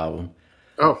on this album.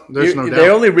 Oh, there's no doubt. They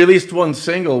only released one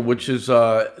single, which is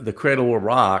 "The Cradle Will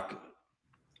Rock,"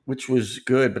 which was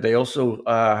good, but they also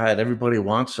had "Everybody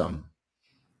Wants Some."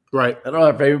 Right. I don't know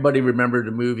if everybody remembered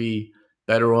the movie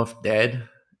 "Better Off Dead."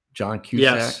 John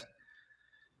Cusack. Yes.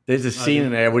 There's a scene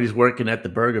in there where he's working at the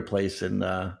burger place, and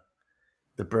the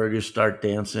burgers start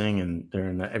dancing, and they're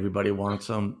in Everybody Wants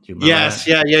Some. Do you remember Yes.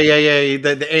 that? Yeah.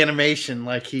 The animation,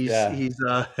 like he's.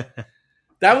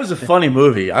 That was a funny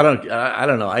movie. I don't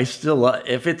know. I still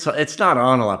if it's not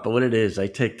on a lot, but what it is, I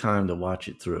take time to watch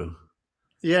it through.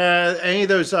 Yeah, any of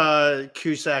those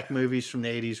Cusack movies from the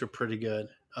 80s were pretty good.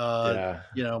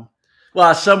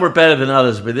 Well, some were better than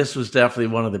others, but this was definitely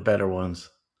one of the better ones.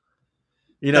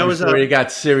 Before he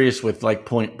got serious with like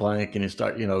Point Blank, and it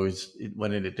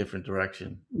went in a different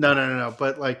direction. No.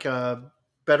 But like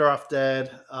Better Off Dead.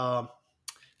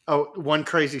 One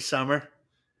Crazy Summer.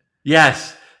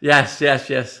 Yes.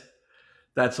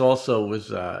 That's also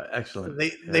was excellent.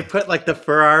 They put like the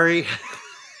Ferrari.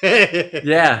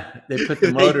 Yeah, they put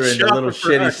the motor in the little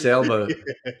shitty sailboat.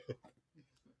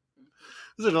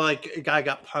 Is it like a guy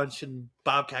got punched and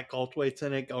Bobcat Goldthwait's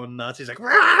in it going nuts? He's like,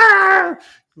 "Rawr!"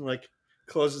 Like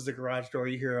closes the garage door.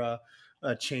 You hear a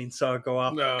chainsaw go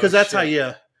off because that's how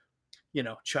you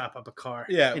chop up a car.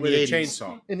 Yeah, in with the a 80s.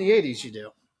 chainsaw. In the 80s, you do.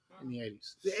 In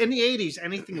the 80s,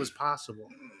 anything was possible.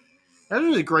 That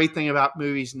was the great thing about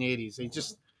movies in the 80s. You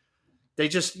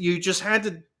just had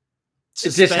to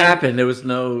It just happened. There was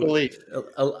no belief.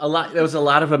 a lot. There was a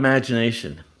lot of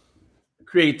imagination,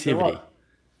 creativity.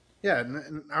 Yeah,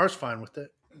 and I was fine with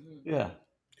it. Yeah.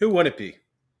 Who wouldn't it be?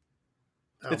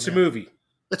 Oh, It's man. a movie.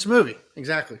 It's a movie,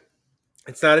 exactly.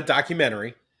 It's not a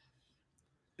documentary.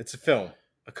 It's a film,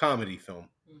 a comedy film.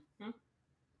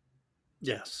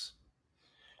 Yes.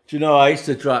 Do you know, I used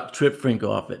to drop Trip Frink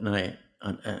off at night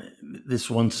on, this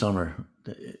one summer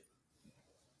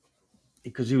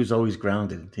because he was always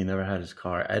grounded. He never had his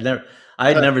car. I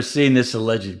had never seen this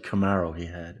alleged Camaro he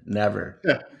had. Never.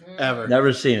 Ever.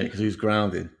 Never seen it because he was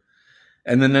grounded.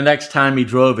 And then the next time he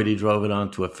drove it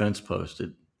onto a fence post at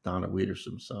Donna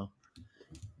Wiedersome. So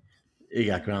he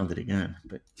got grounded again.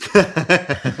 But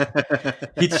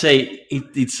he'd say,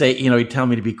 he'd tell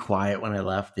me to be quiet when I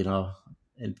left,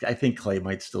 And I think Clay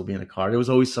might still be in the car. There was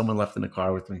always someone left in the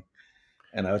car with me.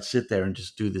 And I would sit there and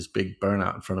just do this big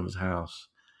burnout in front of his house.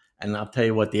 And I'll tell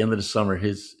you what, the end of the summer,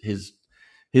 his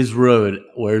road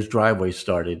where his driveway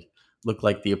started looked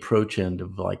like the approach end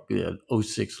of like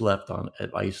 06 left at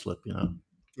Islip,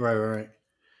 Right.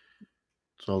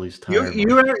 It's all these tired.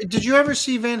 Did you ever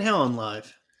see Van Halen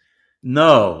live?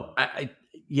 No. I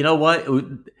you know what?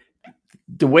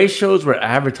 The way shows were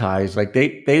advertised, like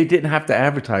they didn't have to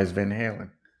advertise Van Halen.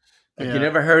 Like you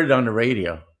never heard it on the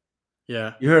radio.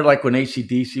 Yeah. You heard like when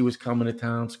AC/DC was coming to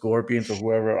town, Scorpions or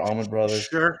whoever, Allman Brothers.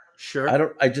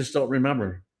 Sure. I just don't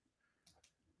remember.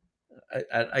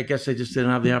 I guess I just didn't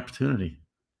have the opportunity.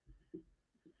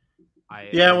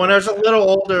 When I was a little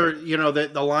older, the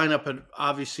lineup had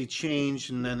obviously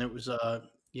changed, and then it was,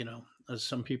 as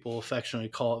some people affectionately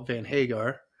call it, Van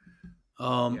Hagar,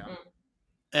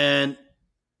 and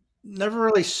never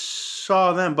really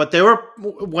saw them. But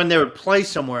when they would play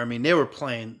somewhere. I mean, they were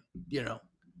playing,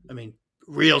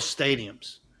 real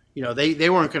stadiums. They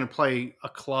weren't going to play a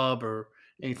club or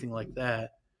anything like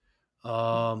that.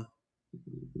 And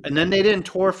then they didn't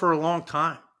tour for a long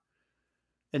time.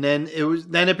 And then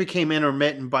it became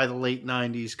intermittent by the late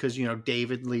 90s because,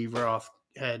 David Lee Roth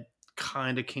had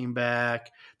kind of came back.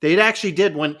 They actually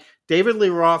did when David Lee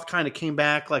Roth kind of came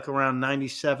back like around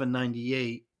 97,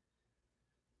 98.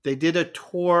 They did a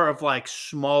tour of like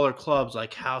smaller clubs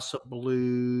like House of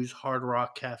Blues, Hard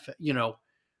Rock Cafe,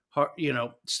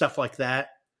 stuff like that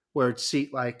where it'd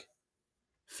seat like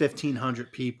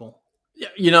 1,500 people.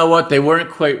 You know what? They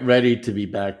weren't quite ready to be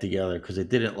back together because it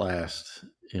didn't last.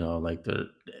 Like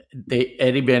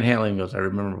Eddie Van Halen goes, I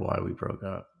remember why we broke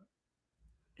up.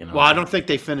 Well, I don't think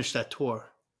they finished that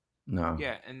tour. No.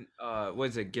 Yeah, and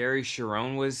was it Gary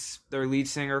Cherone was their lead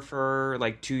singer for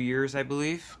like 2 years, I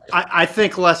believe? I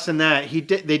think less than that.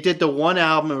 They did the one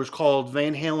album. It was called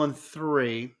Van Halen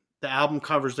 3. The album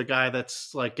covers the guy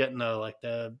that's like getting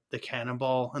the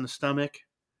cannonball in the stomach.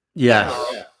 Yes.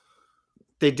 Yeah.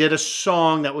 They did a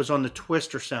song that was on the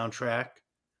Twister soundtrack.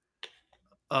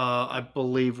 I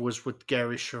believe was with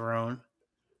Gary Cherone.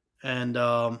 And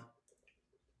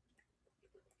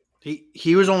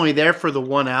he was only there for the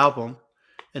one album.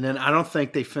 And then I don't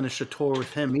think they finished a tour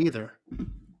with him either.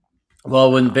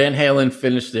 Well, when Van Halen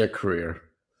finished their career,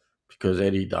 because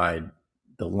Eddie died,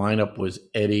 the lineup was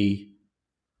Eddie,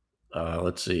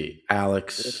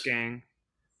 Alex,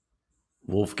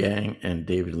 Wolfgang, and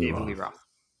David Lee Roth.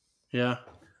 Yeah.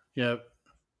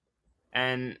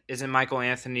 And isn't Michael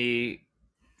Anthony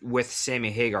with Sammy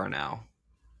Hagar now?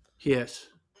 Yes.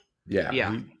 Yeah.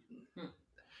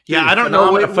 I don't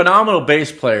know. A phenomenal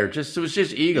bass player. It was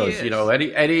just egos.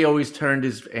 Eddie always turned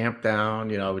his amp down.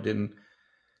 It didn't,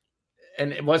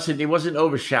 and it wasn't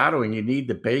overshadowing. You need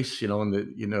the bass. You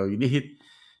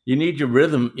need your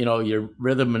rhythm. Your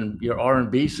rhythm and your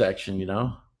R&B section.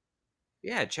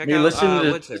 Yeah, check out. Listen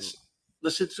to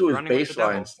his bass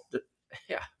lines.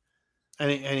 Yeah,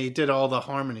 and he did all the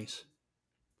harmonies.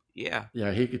 Yeah,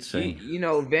 he could sing.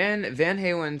 Van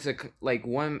Halen's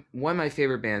one of my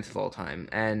favorite bands of all time,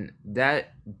 and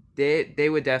that they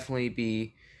would definitely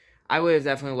be. I would have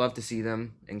definitely loved to see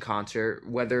them in concert,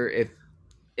 whether if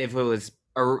it was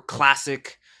a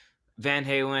classic Van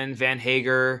Halen, Van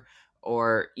Hagar,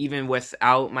 or even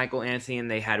without Michael Anthony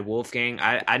and they had Wolfgang.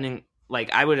 I didn't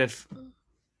like. I would have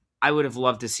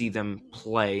loved to see them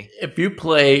play. If you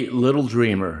play Little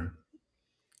Dreamer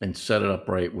and set it up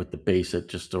right with the bass at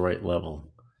just the right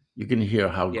level, you can hear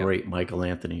how great Michael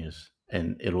Anthony is,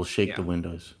 and it'll shake the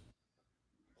windows.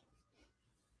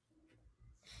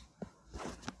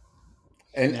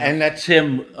 And that's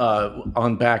him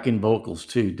on backing vocals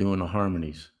too, doing the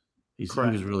harmonies. He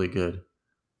was really good.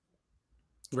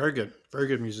 Very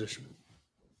good musician.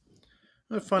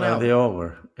 A fun album. They all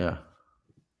were, yeah.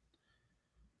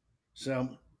 So,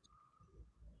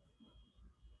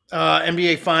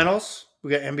 NBA Finals.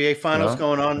 We got NBA Finals Yeah.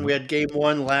 going on. We had Game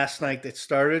 1 last night that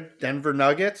started. Denver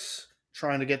Nuggets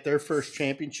trying to get their first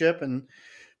championship, and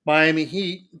Miami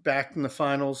Heat back in the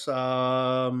finals. They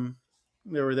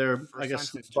were there, I First time guess, in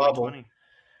since the bubble. 2020.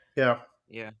 Yeah,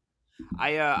 Yeah.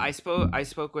 I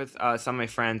spoke with some of my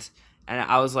friends, and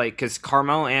I was like, because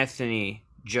Carmelo Anthony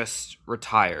just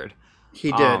retired.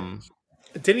 he did. Um,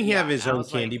 Didn't he have yeah, his and I own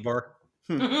was like, candy bar?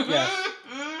 Yes.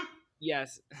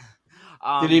 yes,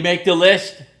 Did he make the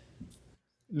list?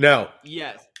 No.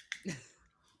 yes.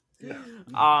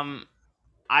 No.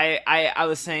 I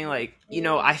was saying, like,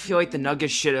 I feel like the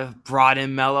Nuggets should have brought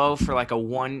in Melo for like a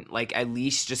one, like at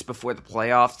least just before the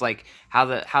playoffs, like how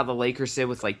the Lakers did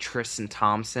with like Tristan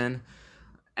Thompson,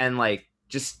 and like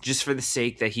just for the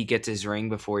sake that he gets his ring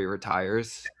before he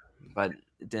retires, but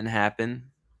it didn't happen.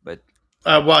 But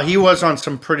Well, he was on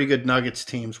some pretty good Nuggets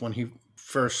teams when he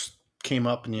first came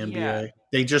up in the yeah, NBA.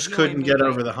 They just he only couldn't made get like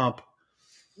over the hump.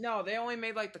 no, they only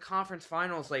made like the conference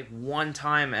finals like one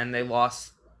time, and they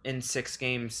lost in 6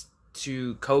 games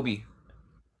to Kobe.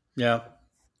 Yeah.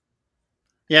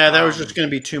 Yeah, that was Um, just going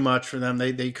to be too much for them.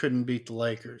 They couldn't beat the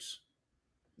Lakers.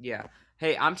 Yeah.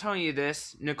 Hey, I'm telling you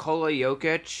this, Nikola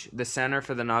Jokic, the center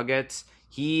for the Nuggets,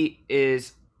 he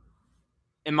is,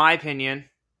 in my opinion,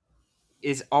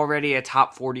 is already a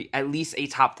top 40, at least a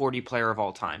top 40 player of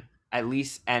all time. At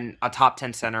least, and a top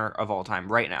 10 center of all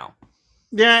time right now.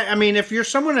 Yeah, I mean, if you're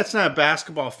someone that's not a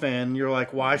basketball fan, you're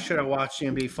like, why should I watch the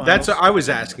NBA Finals? I was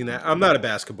asking that. I'm not a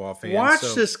basketball fan. Watch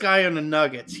so. this guy on the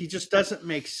Nuggets. He just doesn't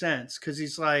make sense because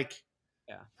he's like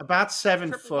Yeah. about 7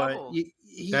 Triple foot. double.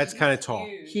 That's kind of tall.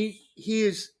 He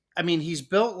is. I mean, he's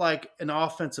built like an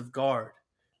offensive guard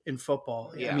in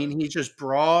football. I Yeah. mean, he's just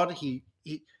broad. You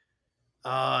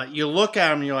look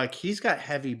at him, and you're like, he's got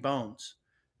heavy bones,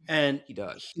 and He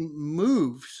does. he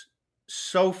moves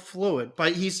so fluid.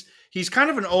 But he's kind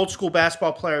of an old school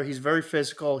basketball player. He's very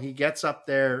physical. He gets up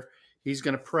there. He's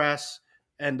going to press,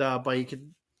 and but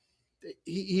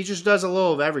he just does a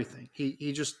little of everything.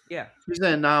 He's an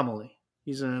anomaly.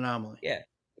 He's an anomaly. Yeah.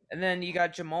 And then you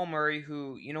got Jamal Murray,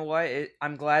 who, you know what?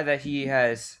 I'm glad that he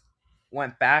has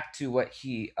went back to what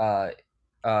he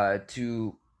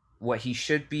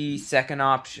should be, second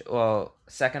option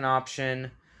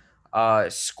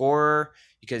scorer,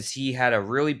 because he had a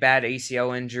really bad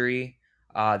ACL injury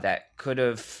that could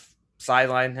have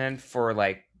sidelined him for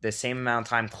like the same amount of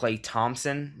time Klay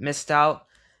Thompson missed out,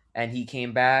 and he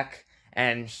came back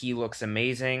and he looks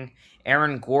amazing.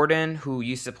 Aaron Gordon, who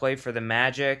used to play for the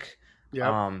Magic,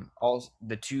 all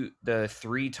the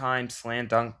 3-time slam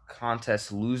dunk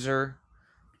contest loser.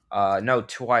 No,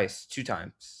 twice, 2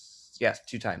 times. Yes,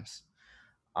 2 times.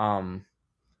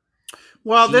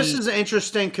 Well, this is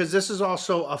interesting because this is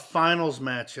also a finals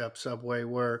matchup, Subway,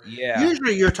 where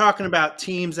usually you're talking about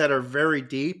teams that are very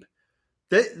deep.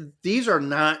 These are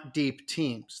not deep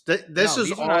teams. This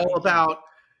is all about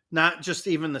not just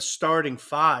even the starting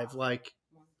five. Like,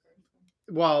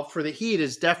 well, for the Heat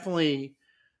is definitely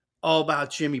all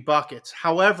about Jimmy buckets.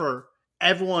 However,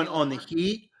 everyone on the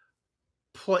Heat,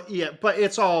 but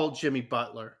it's all Jimmy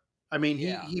Butler. I mean,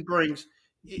 he brings.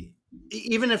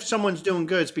 Even if someone's doing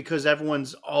good, it's because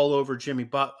everyone's all over Jimmy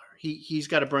Butler. He's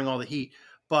got to bring all the heat.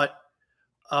 But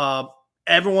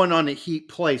everyone on the Heat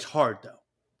plays hard, though.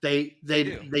 They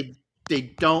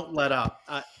don't let up.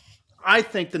 I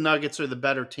think the Nuggets are the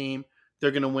better team.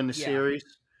 They're going to win the series,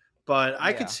 but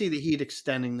I could see the Heat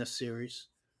extending this series.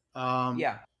 And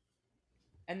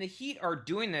the Heat are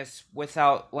doing this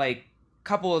without like a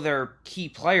couple of their key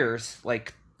players,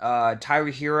 like Tyler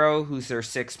Hero, who's their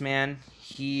sixth man.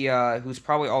 He who's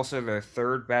probably also their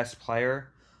third best player.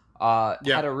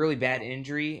 Had a really bad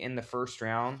injury in the first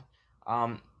round.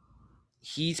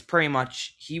 He's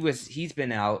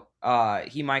been out.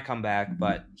 He might come back,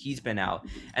 but he's been out.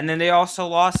 And then they also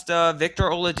lost Victor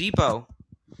Oladipo.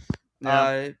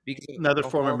 Because another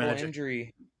of former horrible Magic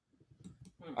injury.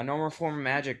 Another former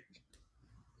Magic,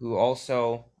 who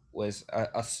also was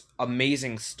a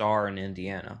amazing star in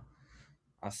Indiana.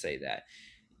 I'll say that.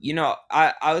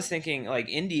 I was thinking like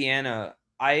Indiana.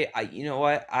 You know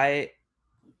what I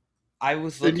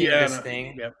was looking at this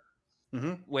thing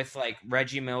with like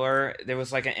Reggie Miller. There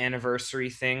was like an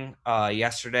anniversary thing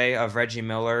yesterday of Reggie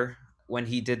Miller when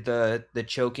he did the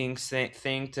choking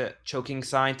choking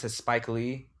sign to Spike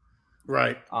Lee.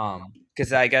 Right.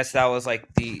 Because I guess that was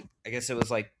like the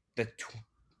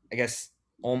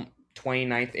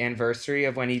 29th anniversary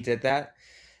of when he did that.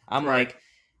 I'm like,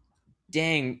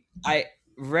 dang,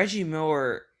 Reggie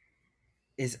Miller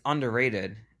is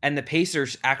underrated, and the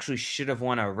Pacers actually should have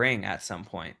won a ring at some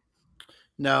point.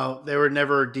 No, they were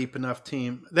never a deep enough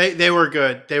team. They were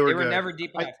good. They were good. Never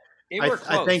deep enough. They were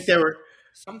close. I think they were.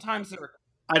 sometimes they're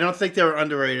I don't think they were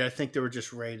underrated. I think they were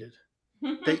just rated.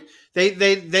 They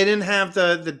didn't have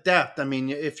the depth. I mean,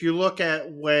 if you look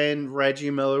at when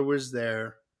Reggie Miller was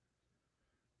there,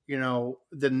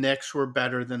 the Knicks were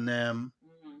better than them,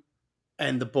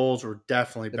 and the Bulls were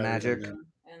definitely the better Magic. than them.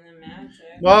 And the Magic.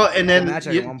 Well, and The then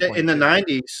Magic at one point, in the too.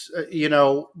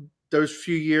 '90s, those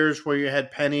few years where you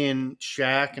had Penny and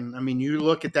Shaq, and I mean, you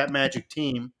look at that Magic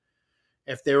team.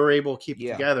 If they were able to keep it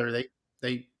Yeah. together,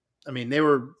 they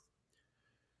were.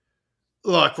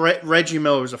 Look, Reggie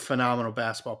Miller was a phenomenal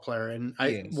basketball player, and He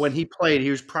is. when he played, he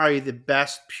was probably the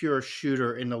best pure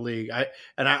shooter in the league.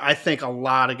 I think a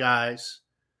lot of guys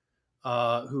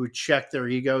who would check their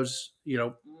egos,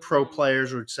 pro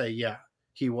players would say, yeah,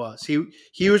 he was.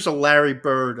 He was a Larry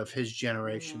Bird of his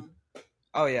generation.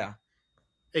 Oh yeah,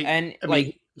 I and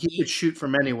mean, he could shoot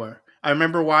from anywhere. I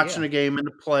remember watching a game in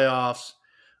the playoffs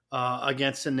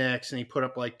against the Knicks, and he put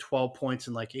up like 12 points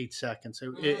in like 8 seconds.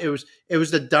 It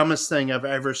was the dumbest thing I've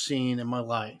ever seen in my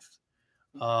life.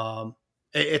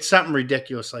 It's something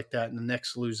ridiculous like that, and the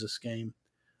Knicks lose this game.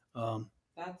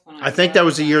 That's when I think that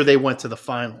was the year they went to the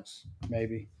finals,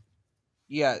 maybe.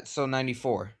 yeah. So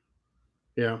 94.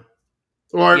 Yeah.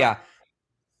 Or Yeah.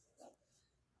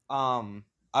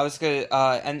 I was gonna,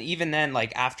 and even then,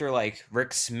 like after like Rick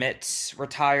Smits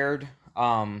retired,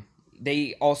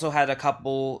 they also had a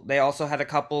couple. They also had a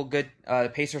couple good.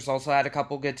 Pacers also had a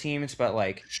couple good teams, but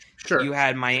like sure. you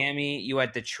had Miami, you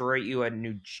had Detroit, you had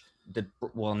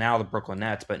now the Brooklyn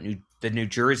Nets, but the New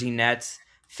Jersey Nets.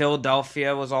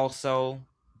 Philadelphia was also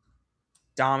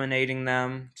dominating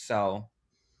them. So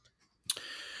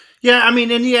Yeah, I mean,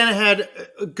 Indiana had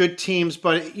good teams,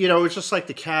 but it was just like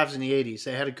the Cavs in the '80s.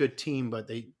 They had a good team, but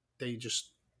there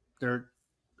are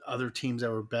other teams that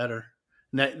were better.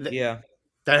 And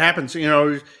that happens.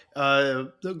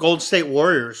 The Golden State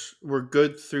Warriors were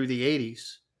good through the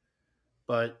 '80s,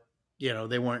 but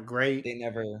they weren't great. they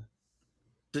never,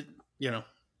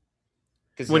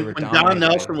 because When Don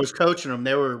Nelson was coaching them,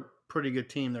 they were a pretty good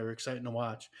team. They were exciting to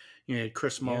watch. You had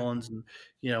Chris Mullins and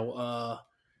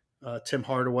Tim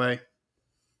Hardaway.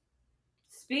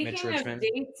 Speaking of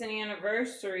dates and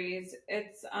anniversaries,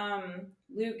 it's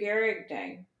Lou Gehrig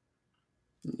Day.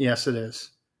 Yes, it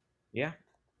is. Yeah.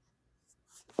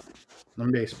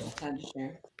 On baseball. Had to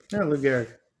share. Yeah, Lou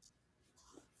Gehrig.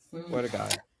 What a guy.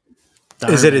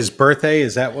 Is it his birthday?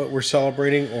 Is that what we're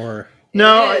celebrating, or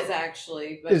no? It is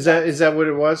actually. But is that what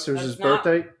it was? It was his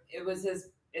birthday.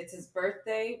 It's his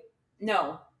birthday.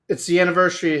 No. It's the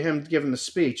anniversary of him giving the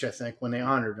speech. I think when they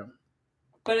honored him.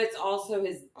 But it's also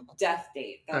his death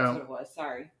date. That's what it was.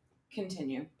 Sorry.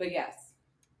 Continue. But yes.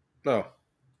 No.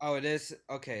 Oh, it is?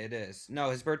 Okay, it is. No,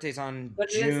 his birthday's on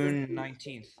June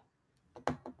 19th.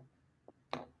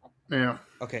 Yeah.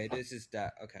 Okay, this is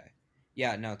that. Okay.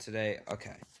 Yeah, no, today.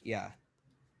 Okay. Yeah.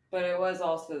 But it was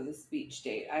also the speech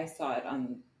date. I saw it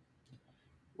on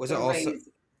the Rays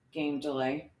game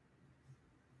delay.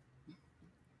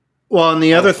 Well, and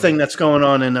the other thing that's going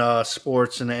on in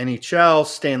sports in the NHL,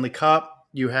 Stanley Cup,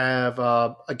 you have,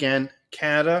 again,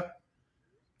 Canada.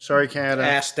 Sorry, Canada.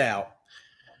 Asked out.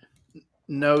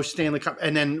 No Stanley Cup.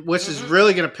 And then which is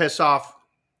really going to piss off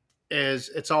is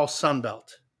it's all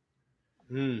Sunbelt.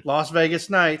 Las Vegas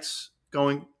Knights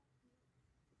going,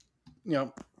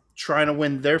 trying to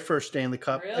win their first Stanley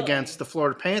Cup against the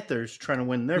Florida Panthers trying to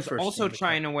win their first also Stanley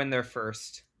trying Cup. to win their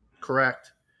first.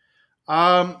 Correct.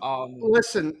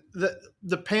 Listen,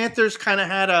 the Panthers kind of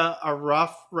had a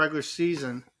rough regular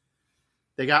season.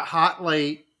 They got hot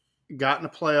late, got in the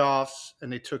playoffs, and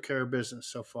they took care of business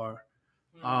so far.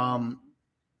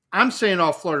 I'm saying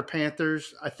all Florida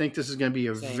Panthers. I think this is going to be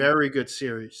a very good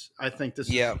series. I think this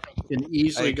can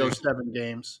easily go 7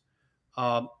 games.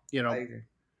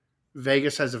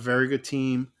 Vegas has a very good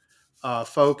team.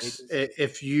 Folks,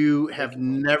 if you have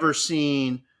never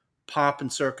seen pomp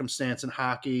and circumstance in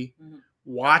hockey,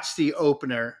 watch the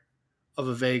opener of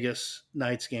a Vegas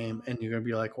Knights game, and you're going to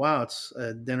be like, wow, it's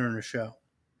a dinner and a show.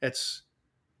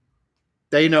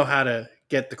 They know how to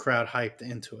get the crowd hyped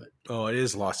into it. Oh, it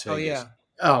is Las Vegas. Oh, yeah.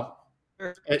 Oh,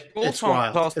 it's wild.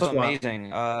 It's also wild.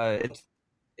 amazing.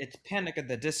 It's Panic at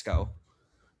the Disco.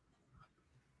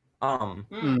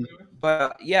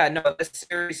 But yeah, no, this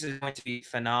series is going to be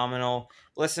phenomenal.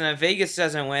 Listen, if Vegas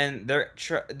doesn't win, they're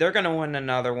going to win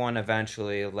another one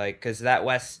eventually. Like, because that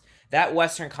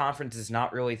Western Conference is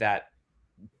not really that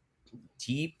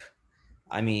deep.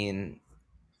 I mean,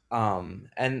 and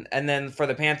then for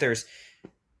the Panthers,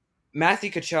 Matthew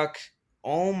Tkachuk.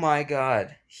 Oh my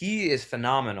God, he is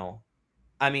phenomenal.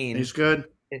 I mean, he's good.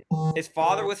 His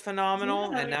father was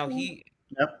phenomenal, and now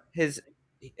his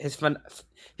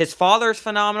father's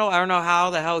phenomenal. I don't know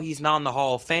how the hell he's not in the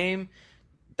Hall of Fame,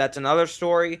 that's another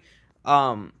story.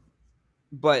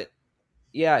 But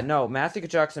yeah, no, Matthew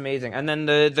Kachuk's amazing. And then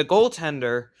the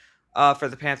goaltender for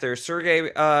the Panthers, Sergei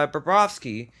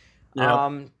Bobrovsky,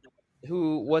 Yeah.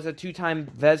 who was a 2-time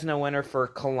Vezina winner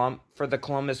for the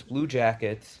Columbus Blue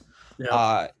Jackets.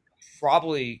 Yeah.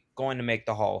 Probably going to make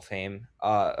the Hall of Fame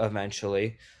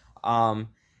eventually. And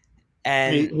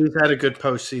He's had a good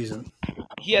postseason.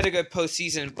 he had a good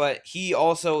postseason, but he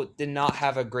also did not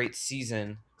have a great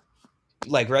season,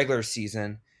 like regular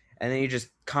season, and then he just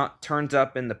turns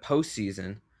up in the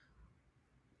postseason.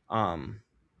 And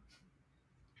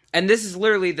this is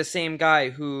literally the same guy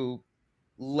who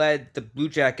led the Blue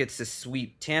Jackets to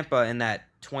sweep Tampa in that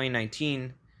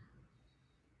 2019.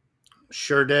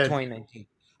 Sure did. 2019.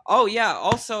 Oh yeah.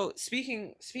 Also,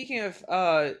 speaking of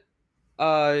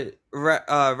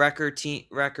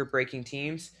record breaking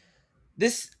teams,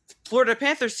 this Florida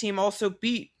Panthers team also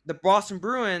beat the Boston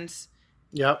Bruins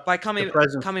Yep. by The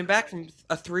present. coming back from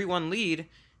a 3-1 lead.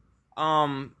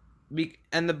 And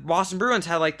the Boston Bruins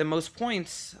had like the most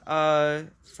points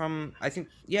from, I think,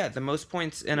 the most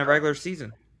points in a regular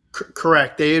season.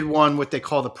 Correct. They had won what they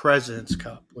call the President's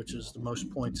Cup, which is the most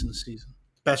points in the season.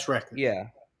 Best record. Yeah,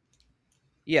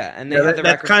 and they had the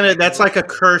that's record. that's like a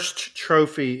cursed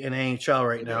trophy in AHL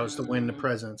right now, is to win the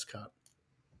President's Cup.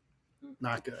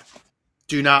 Not good.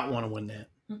 Do not want to win that.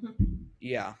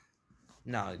 Yeah,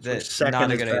 no, So that's second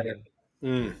not a is good better.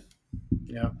 idea.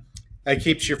 Yeah. That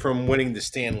keeps you from winning the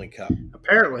Stanley Cup.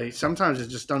 Apparently, sometimes it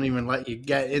just don't even let you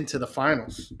get into the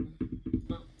finals.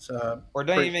 Or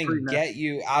don't even get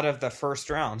you out of the first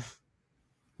round.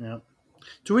 Yeah.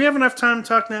 Do we have enough time to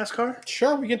talk NASCAR?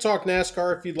 Sure, we can talk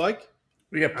NASCAR if you'd like.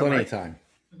 We got plenty of time.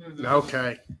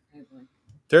 Okay.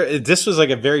 This was like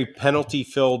a very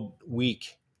penalty-filled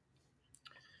week.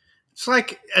 It's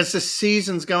like as the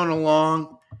season's going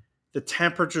along, the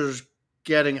temperature's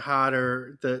getting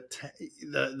hotter,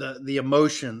 the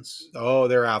emotions. Oh,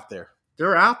 they're out there.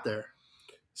 They're out there.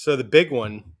 So the big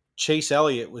one, Chase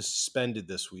Elliott was suspended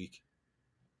this week.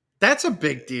 That's a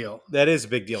big deal. That is a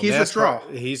big deal. He's a draw.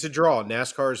 He's a draw.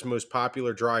 NASCAR's most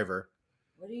popular driver.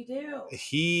 What do you do?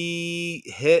 He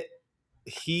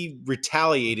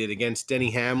retaliated against Denny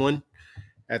Hamlin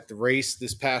at the race,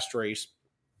 this past race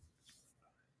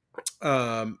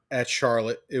at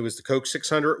Charlotte. It was the Coke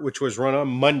 600, which was run on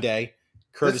Monday,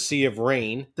 courtesy of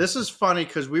rain. This is funny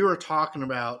because we were talking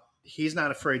about he's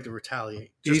not afraid to retaliate.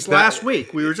 Last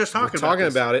week, we were just talking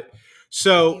about it.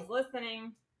 So He's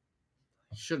listening.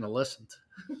 Shouldn't have listened.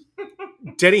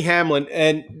 Denny Hamlin,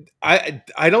 and I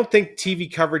don't think TV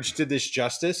coverage did this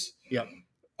justice. Yep.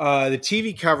 The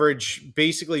TV coverage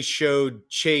basically showed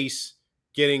Chase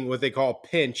getting what they call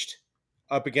pinched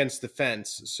up against the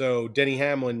fence. So Denny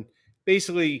Hamlin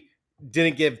basically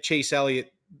didn't give Chase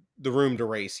Elliott the room to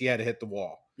race. He had to hit the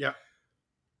wall. Yeah.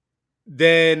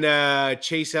 Then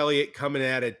Chase Elliott coming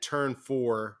at it, turn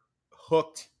 4,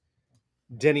 hooked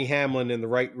Denny Hamlin in the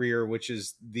right rear, which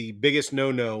is the biggest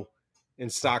no-no in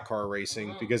stock car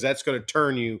racing because that's going to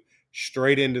turn you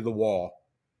straight into the wall.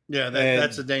 Yeah,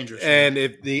 that's a dangerous And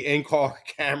if the in-car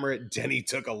camera, Denny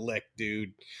took a lick,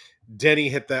 dude. Denny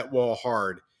hit that wall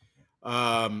hard.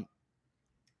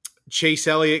 Chase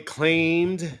Elliott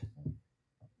claimed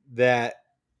that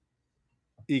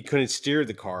he couldn't steer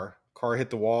the car. Car hit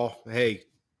the wall. Hey,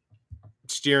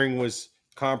 steering was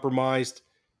compromised.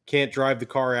 Can't drive the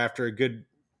car after a good,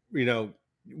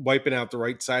 wiping out the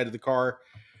right side of the car.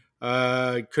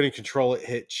 Couldn't control it,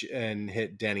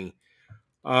 hit Denny.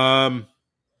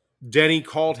 Denny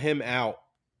called him out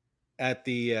at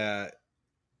the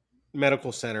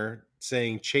medical center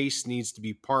saying Chase needs to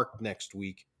be parked next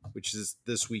week, which is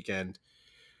this weekend,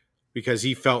 because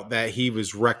he felt that he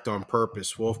was wrecked on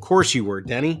purpose. Well, of course you were,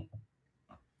 Denny.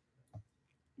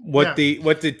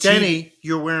 Denny,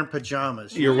 you're wearing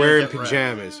pajamas. You're wearing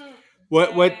pajamas.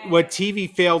 What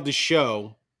TV failed to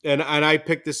show, and I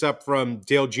picked this up from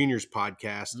Dale Jr.'s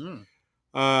podcast.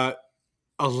 A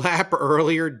lap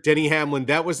earlier, Denny Hamlin,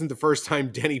 that wasn't the first time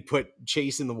Denny put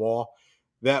Chase in the wall.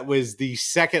 That was the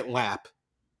second lap.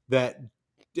 That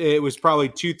it was probably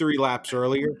 2-3 laps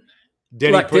earlier.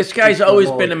 Look, this guy's always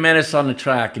been a menace on the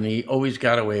track, and he always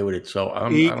got away with it. So I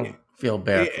don't feel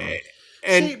bad for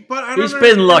him. But he's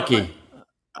been lucky.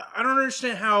 I don't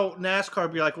understand how NASCAR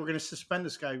would be like, we're going to suspend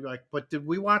this guy. Be like, but did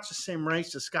we watch the same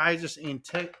race? This guy just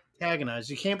antagonized.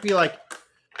 You can't be like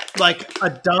a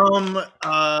dumb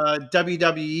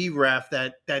WWE ref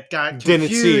that got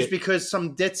confused because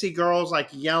some ditzy girl's like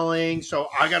yelling. So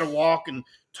I got to walk and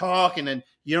talk, and then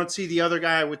you don't see the other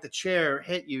guy with the chair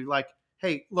hit you. Like,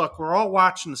 hey, look, we're all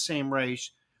watching the same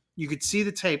race. You could see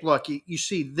the tape. Look, you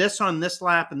see this on this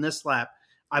lap and this lap.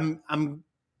 I'm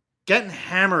getting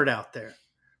hammered out there.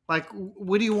 Like,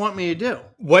 what do you want me to do?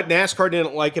 What NASCAR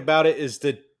didn't like about it is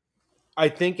that I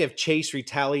think if Chase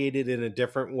retaliated in a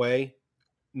different way,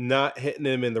 not hitting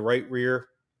him in the right rear,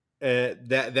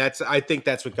 I think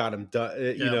that's what got him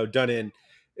done. Yeah. Done in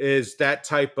is that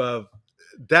type of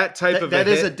a That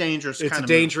is hit. a dangerous. It's kind a of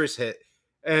dangerous hit,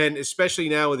 and especially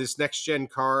now with this next gen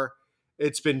car,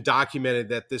 it's been documented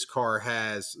that this car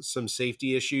has some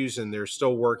safety issues, and they're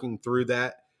still working through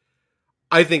that.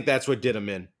 I think that's what did him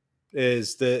in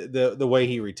is the way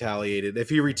he retaliated. If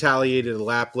he retaliated a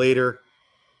lap later,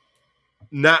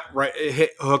 not right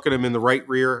hooking him in the right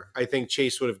rear, I think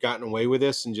Chase would have gotten away with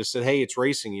this and just said, "Hey, it's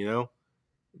racing,"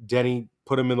 Denny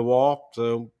put him in the wall,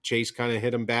 so Chase kind of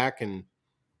hit him back, and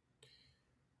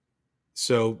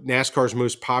so NASCAR's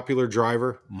most popular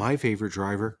driver, my favorite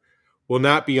driver, will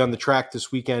not be on the track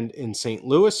this weekend in St.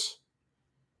 Louis.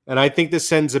 And I think this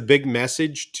sends a big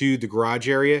message to the garage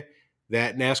area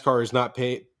that NASCAR is not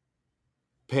playing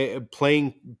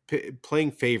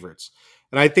favorites.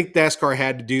 And I think NASCAR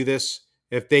had to do this.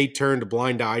 If they turned a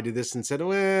blind eye to this and said,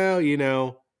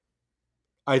 well,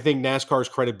 I think NASCAR's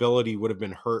credibility would have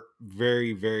been hurt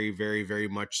very, very, very, very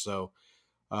much so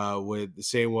with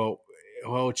saying, well,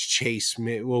 it's Chase.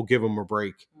 Man, we'll give him a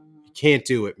break. You can't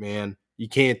do it, man. You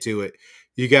can't do it.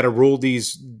 You got to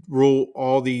rule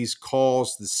all these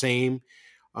calls the same.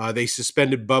 They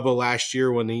suspended Bubba last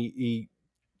year when he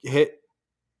hit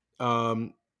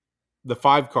the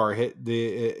 5 car, hit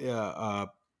the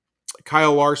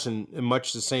Kyle Larson in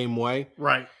much the same way.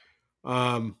 Right.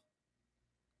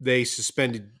 They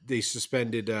suspended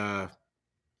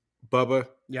Bubba.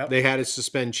 Yep. They had to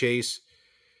suspend Chase.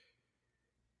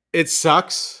 It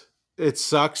sucks.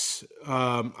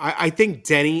 I think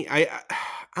Denny.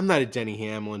 I'm not a Denny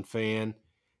Hamlin fan.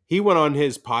 He went on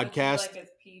his podcast. Like his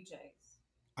PJs.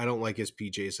 I don't like his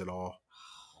PJs at all.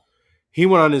 He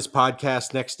went on his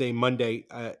podcast next day, Monday,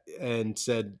 and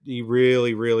said he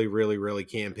really, really, really, really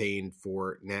campaigned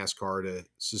for NASCAR to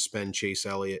suspend Chase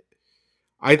Elliott.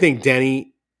 I think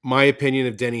my opinion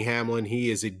of Denny Hamlin, he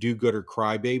is a do-gooder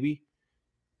crybaby.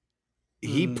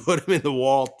 He put him in the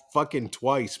wall fucking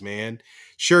twice, man.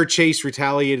 Sure, Chase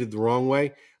retaliated the wrong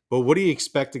way, but what do you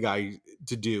expect a guy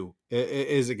to do?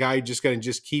 Is a guy just going to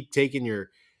just keep taking your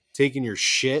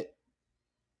shit?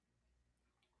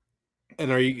 And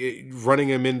are you running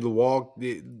him into the wall,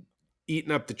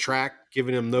 eating up the track,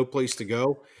 giving him no place to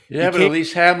go? Yeah, but at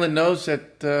least Hamlin knows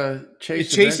that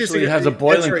Chase eventually has a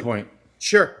boiling point.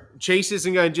 Sure. Chase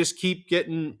isn't going to just keep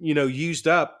getting, used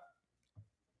up.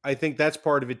 I think that's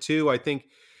part of it too. I think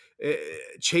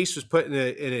Chase was put in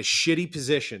a shitty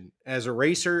position as a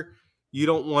racer. You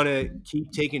don't want to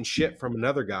keep taking shit from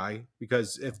another guy,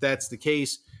 because if that's the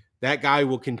case, that guy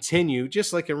will continue,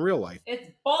 just like in real life. It's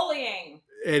bullying.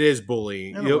 It is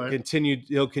bullying. He'll continue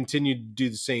to do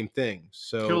the same thing.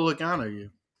 So he'll Logano you.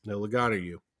 He'll Logano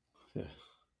you. Yeah.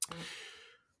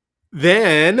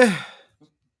 Then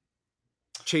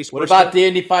Chase. What about the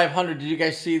Indy 500? Did you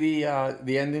guys see the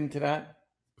ending to that?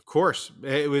 Of course,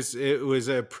 it was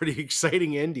a pretty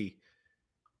exciting Indy.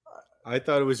 I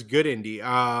thought it was a good Indy.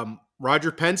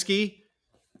 Roger Penske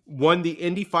won the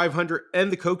Indy 500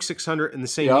 and the Coke 600 in the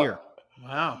same year.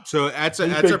 Wow! So that's a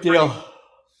big deal.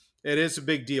 It is a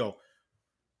big deal.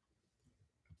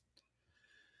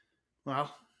 Well,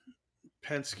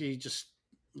 Penske just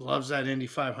loves that Indy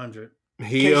 500.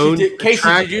 Casey,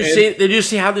 did you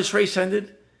see how this race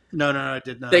ended? No, I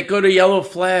did not. They go to yellow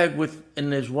flag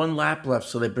and there's 1 lap left,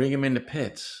 so they bring him into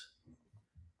pits.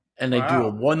 And they do a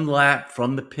 1 lap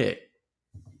from the pit.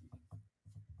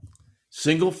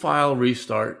 Single file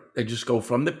restart. They just go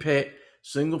from the pit,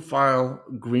 single file,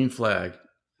 green flag.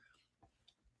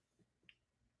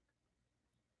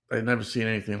 I've never seen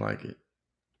anything like it.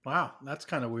 Wow, that's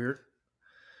kind of weird.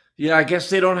 Yeah, I guess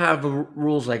they don't have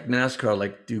rules like NASCAR,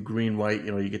 like do green, white.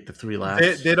 You get the 3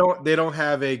 laps. They don't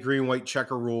have a green, white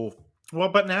checker rule. Well,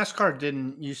 but NASCAR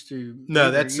didn't used to.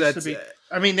 No, that's. To be,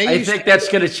 I mean, I think that's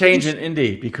going to change in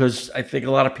Indy, because I think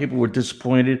a lot of people were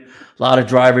disappointed. A lot of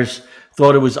drivers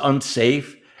thought it was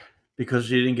unsafe because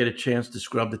you didn't get a chance to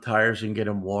scrub the tires and get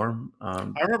them warm. I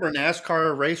remember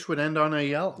NASCAR race would end on a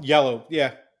yellow. Yellow,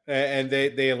 yeah, and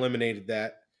they eliminated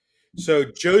that. So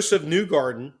Joseph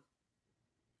Newgarden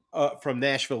from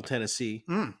Nashville, Tennessee,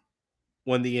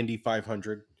 won the Indy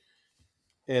 500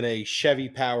 in a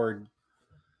Chevy-powered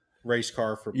race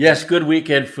car. Good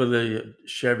weekend for the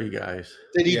Chevy guys.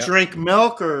 Did he drink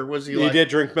milk, or was he? He did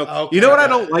drink milk. Okay. You know what I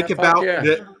don't like about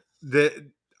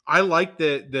I like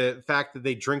the fact that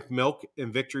they drink milk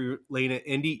in Victory Lane at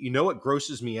Indy. You know what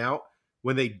grosses me out?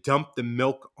 When they dump the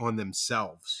milk on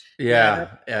themselves.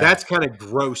 Yeah. That's kind of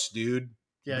gross, dude.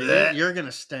 Yeah, you're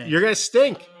gonna stink. You're gonna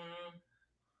stink.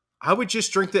 I would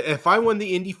just drink if I won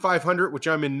the Indy 500, which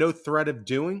I'm in no threat of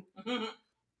doing,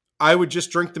 I would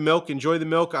just drink the milk, enjoy the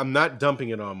milk. I'm not dumping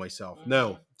it on myself.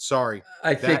 No, sorry.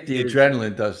 I think the is-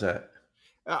 adrenaline does that.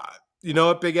 You know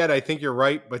what, Big Ed? I think you're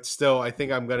right, but still, I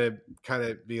think I'm gonna kind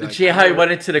of be Did like. you see how he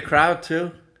went into the crowd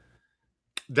too?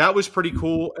 That was pretty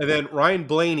cool. And then Ryan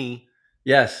Blaney,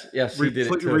 Yes, he did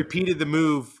it too. repeated the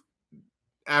move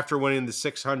after winning the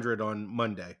 600 on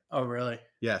Monday. Oh, really?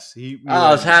 Yes,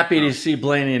 I was happy to see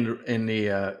Blaney in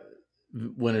the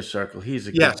winner's circle. He's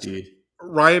a good dude.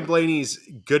 Ryan Blaney's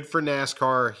good for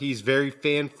NASCAR. He's very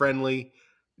fan friendly,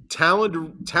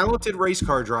 talented race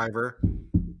car driver,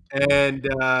 and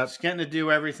he's getting to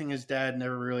do everything his dad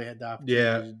never really had the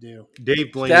opportunity to do.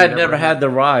 Dave Blaney. Dad never had the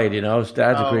ride. His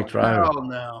dad's a great driver. Oh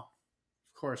no,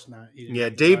 of course not. Yeah,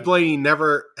 Dave Blaney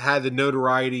never had the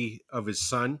notoriety of his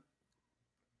son.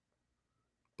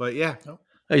 But yeah.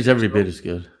 He's every bit as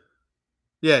good.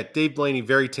 Yeah, Dave Blaney,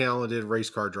 very talented race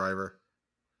car driver.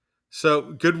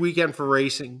 So, good weekend for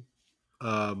racing.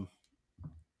 I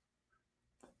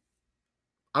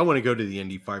want to go to the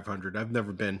Indy 500. I've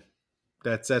never been.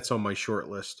 That's on my short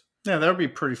list. Yeah, that would be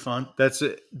pretty fun. That's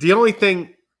it. The only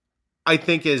thing I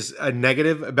think is a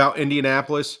negative about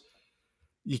Indianapolis,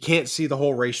 you can't see the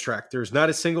whole racetrack. There's not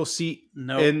a single seat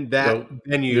in that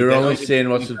venue. You're only seeing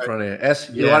what's in front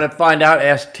of you. You want to find out?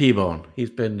 Ask T-Bone.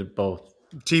 He's been to both.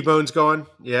 T-Bone's gone?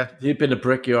 Yeah. He's been to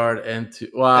Brickyard and to...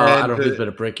 Well, I don't know if he's been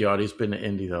to Brickyard. He's been to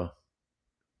Indy, though.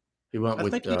 He went I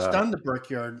with... think he's done the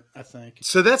Brickyard, I think.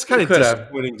 So that's kind of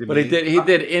disappointing to me. But he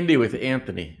did Indy with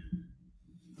Anthony.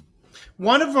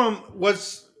 One of them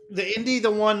was... The Indy, the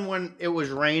one when it was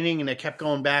raining and they kept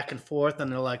going back and forth,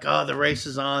 and they're like, "Oh, the race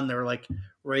is on." They're like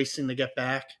racing to get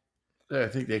back. Yeah, I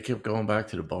think they kept going back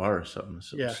to the bar or something.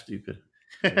 Stupid.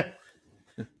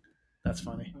 That's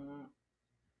funny.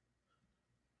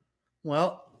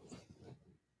 Well, I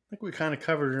think we kind of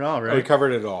covered it all, right? We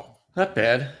covered it all. Not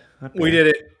bad. We did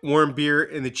it. Warm beer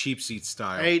in the cheap seat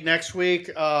style. Hey, next week,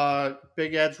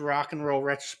 Big Ed's Rock and Roll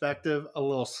Retrospective, a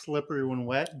little slippery when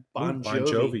wet. Bon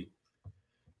Jovi.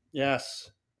 Yes,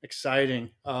 exciting.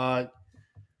 Follow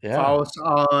us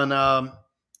on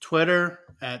Twitter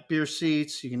at Beer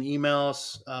Seats. You can email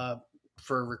us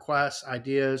for requests,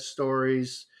 ideas,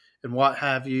 stories, and what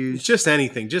have you. Just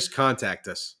anything. Just contact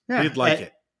us. Yeah, We'd like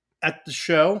it. At the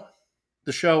show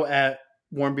at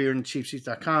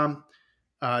warmbeerandcheapseats.com.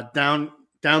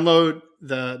 Download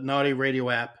the Naughty Radio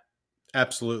app.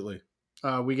 Absolutely.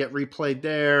 We get replayed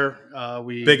there.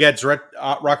 Big Ed's Rock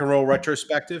and Roll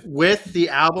Retrospective. With the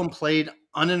album played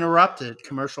uninterrupted,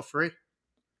 commercial free.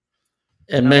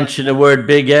 And mention the word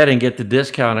Big Ed and get the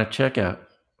discount at checkout.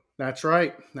 That's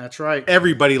right.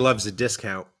 Everybody loves a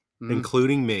discount,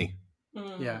 including me.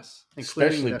 Yes.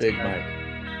 Especially Big Mike.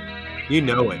 You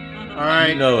know it. All right.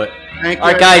 You know it. Thank you,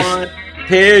 all right, guys.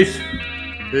 Peace.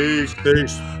 Peace.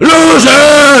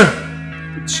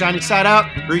 Loser! Shiny side up.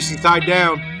 Greasy side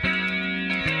down.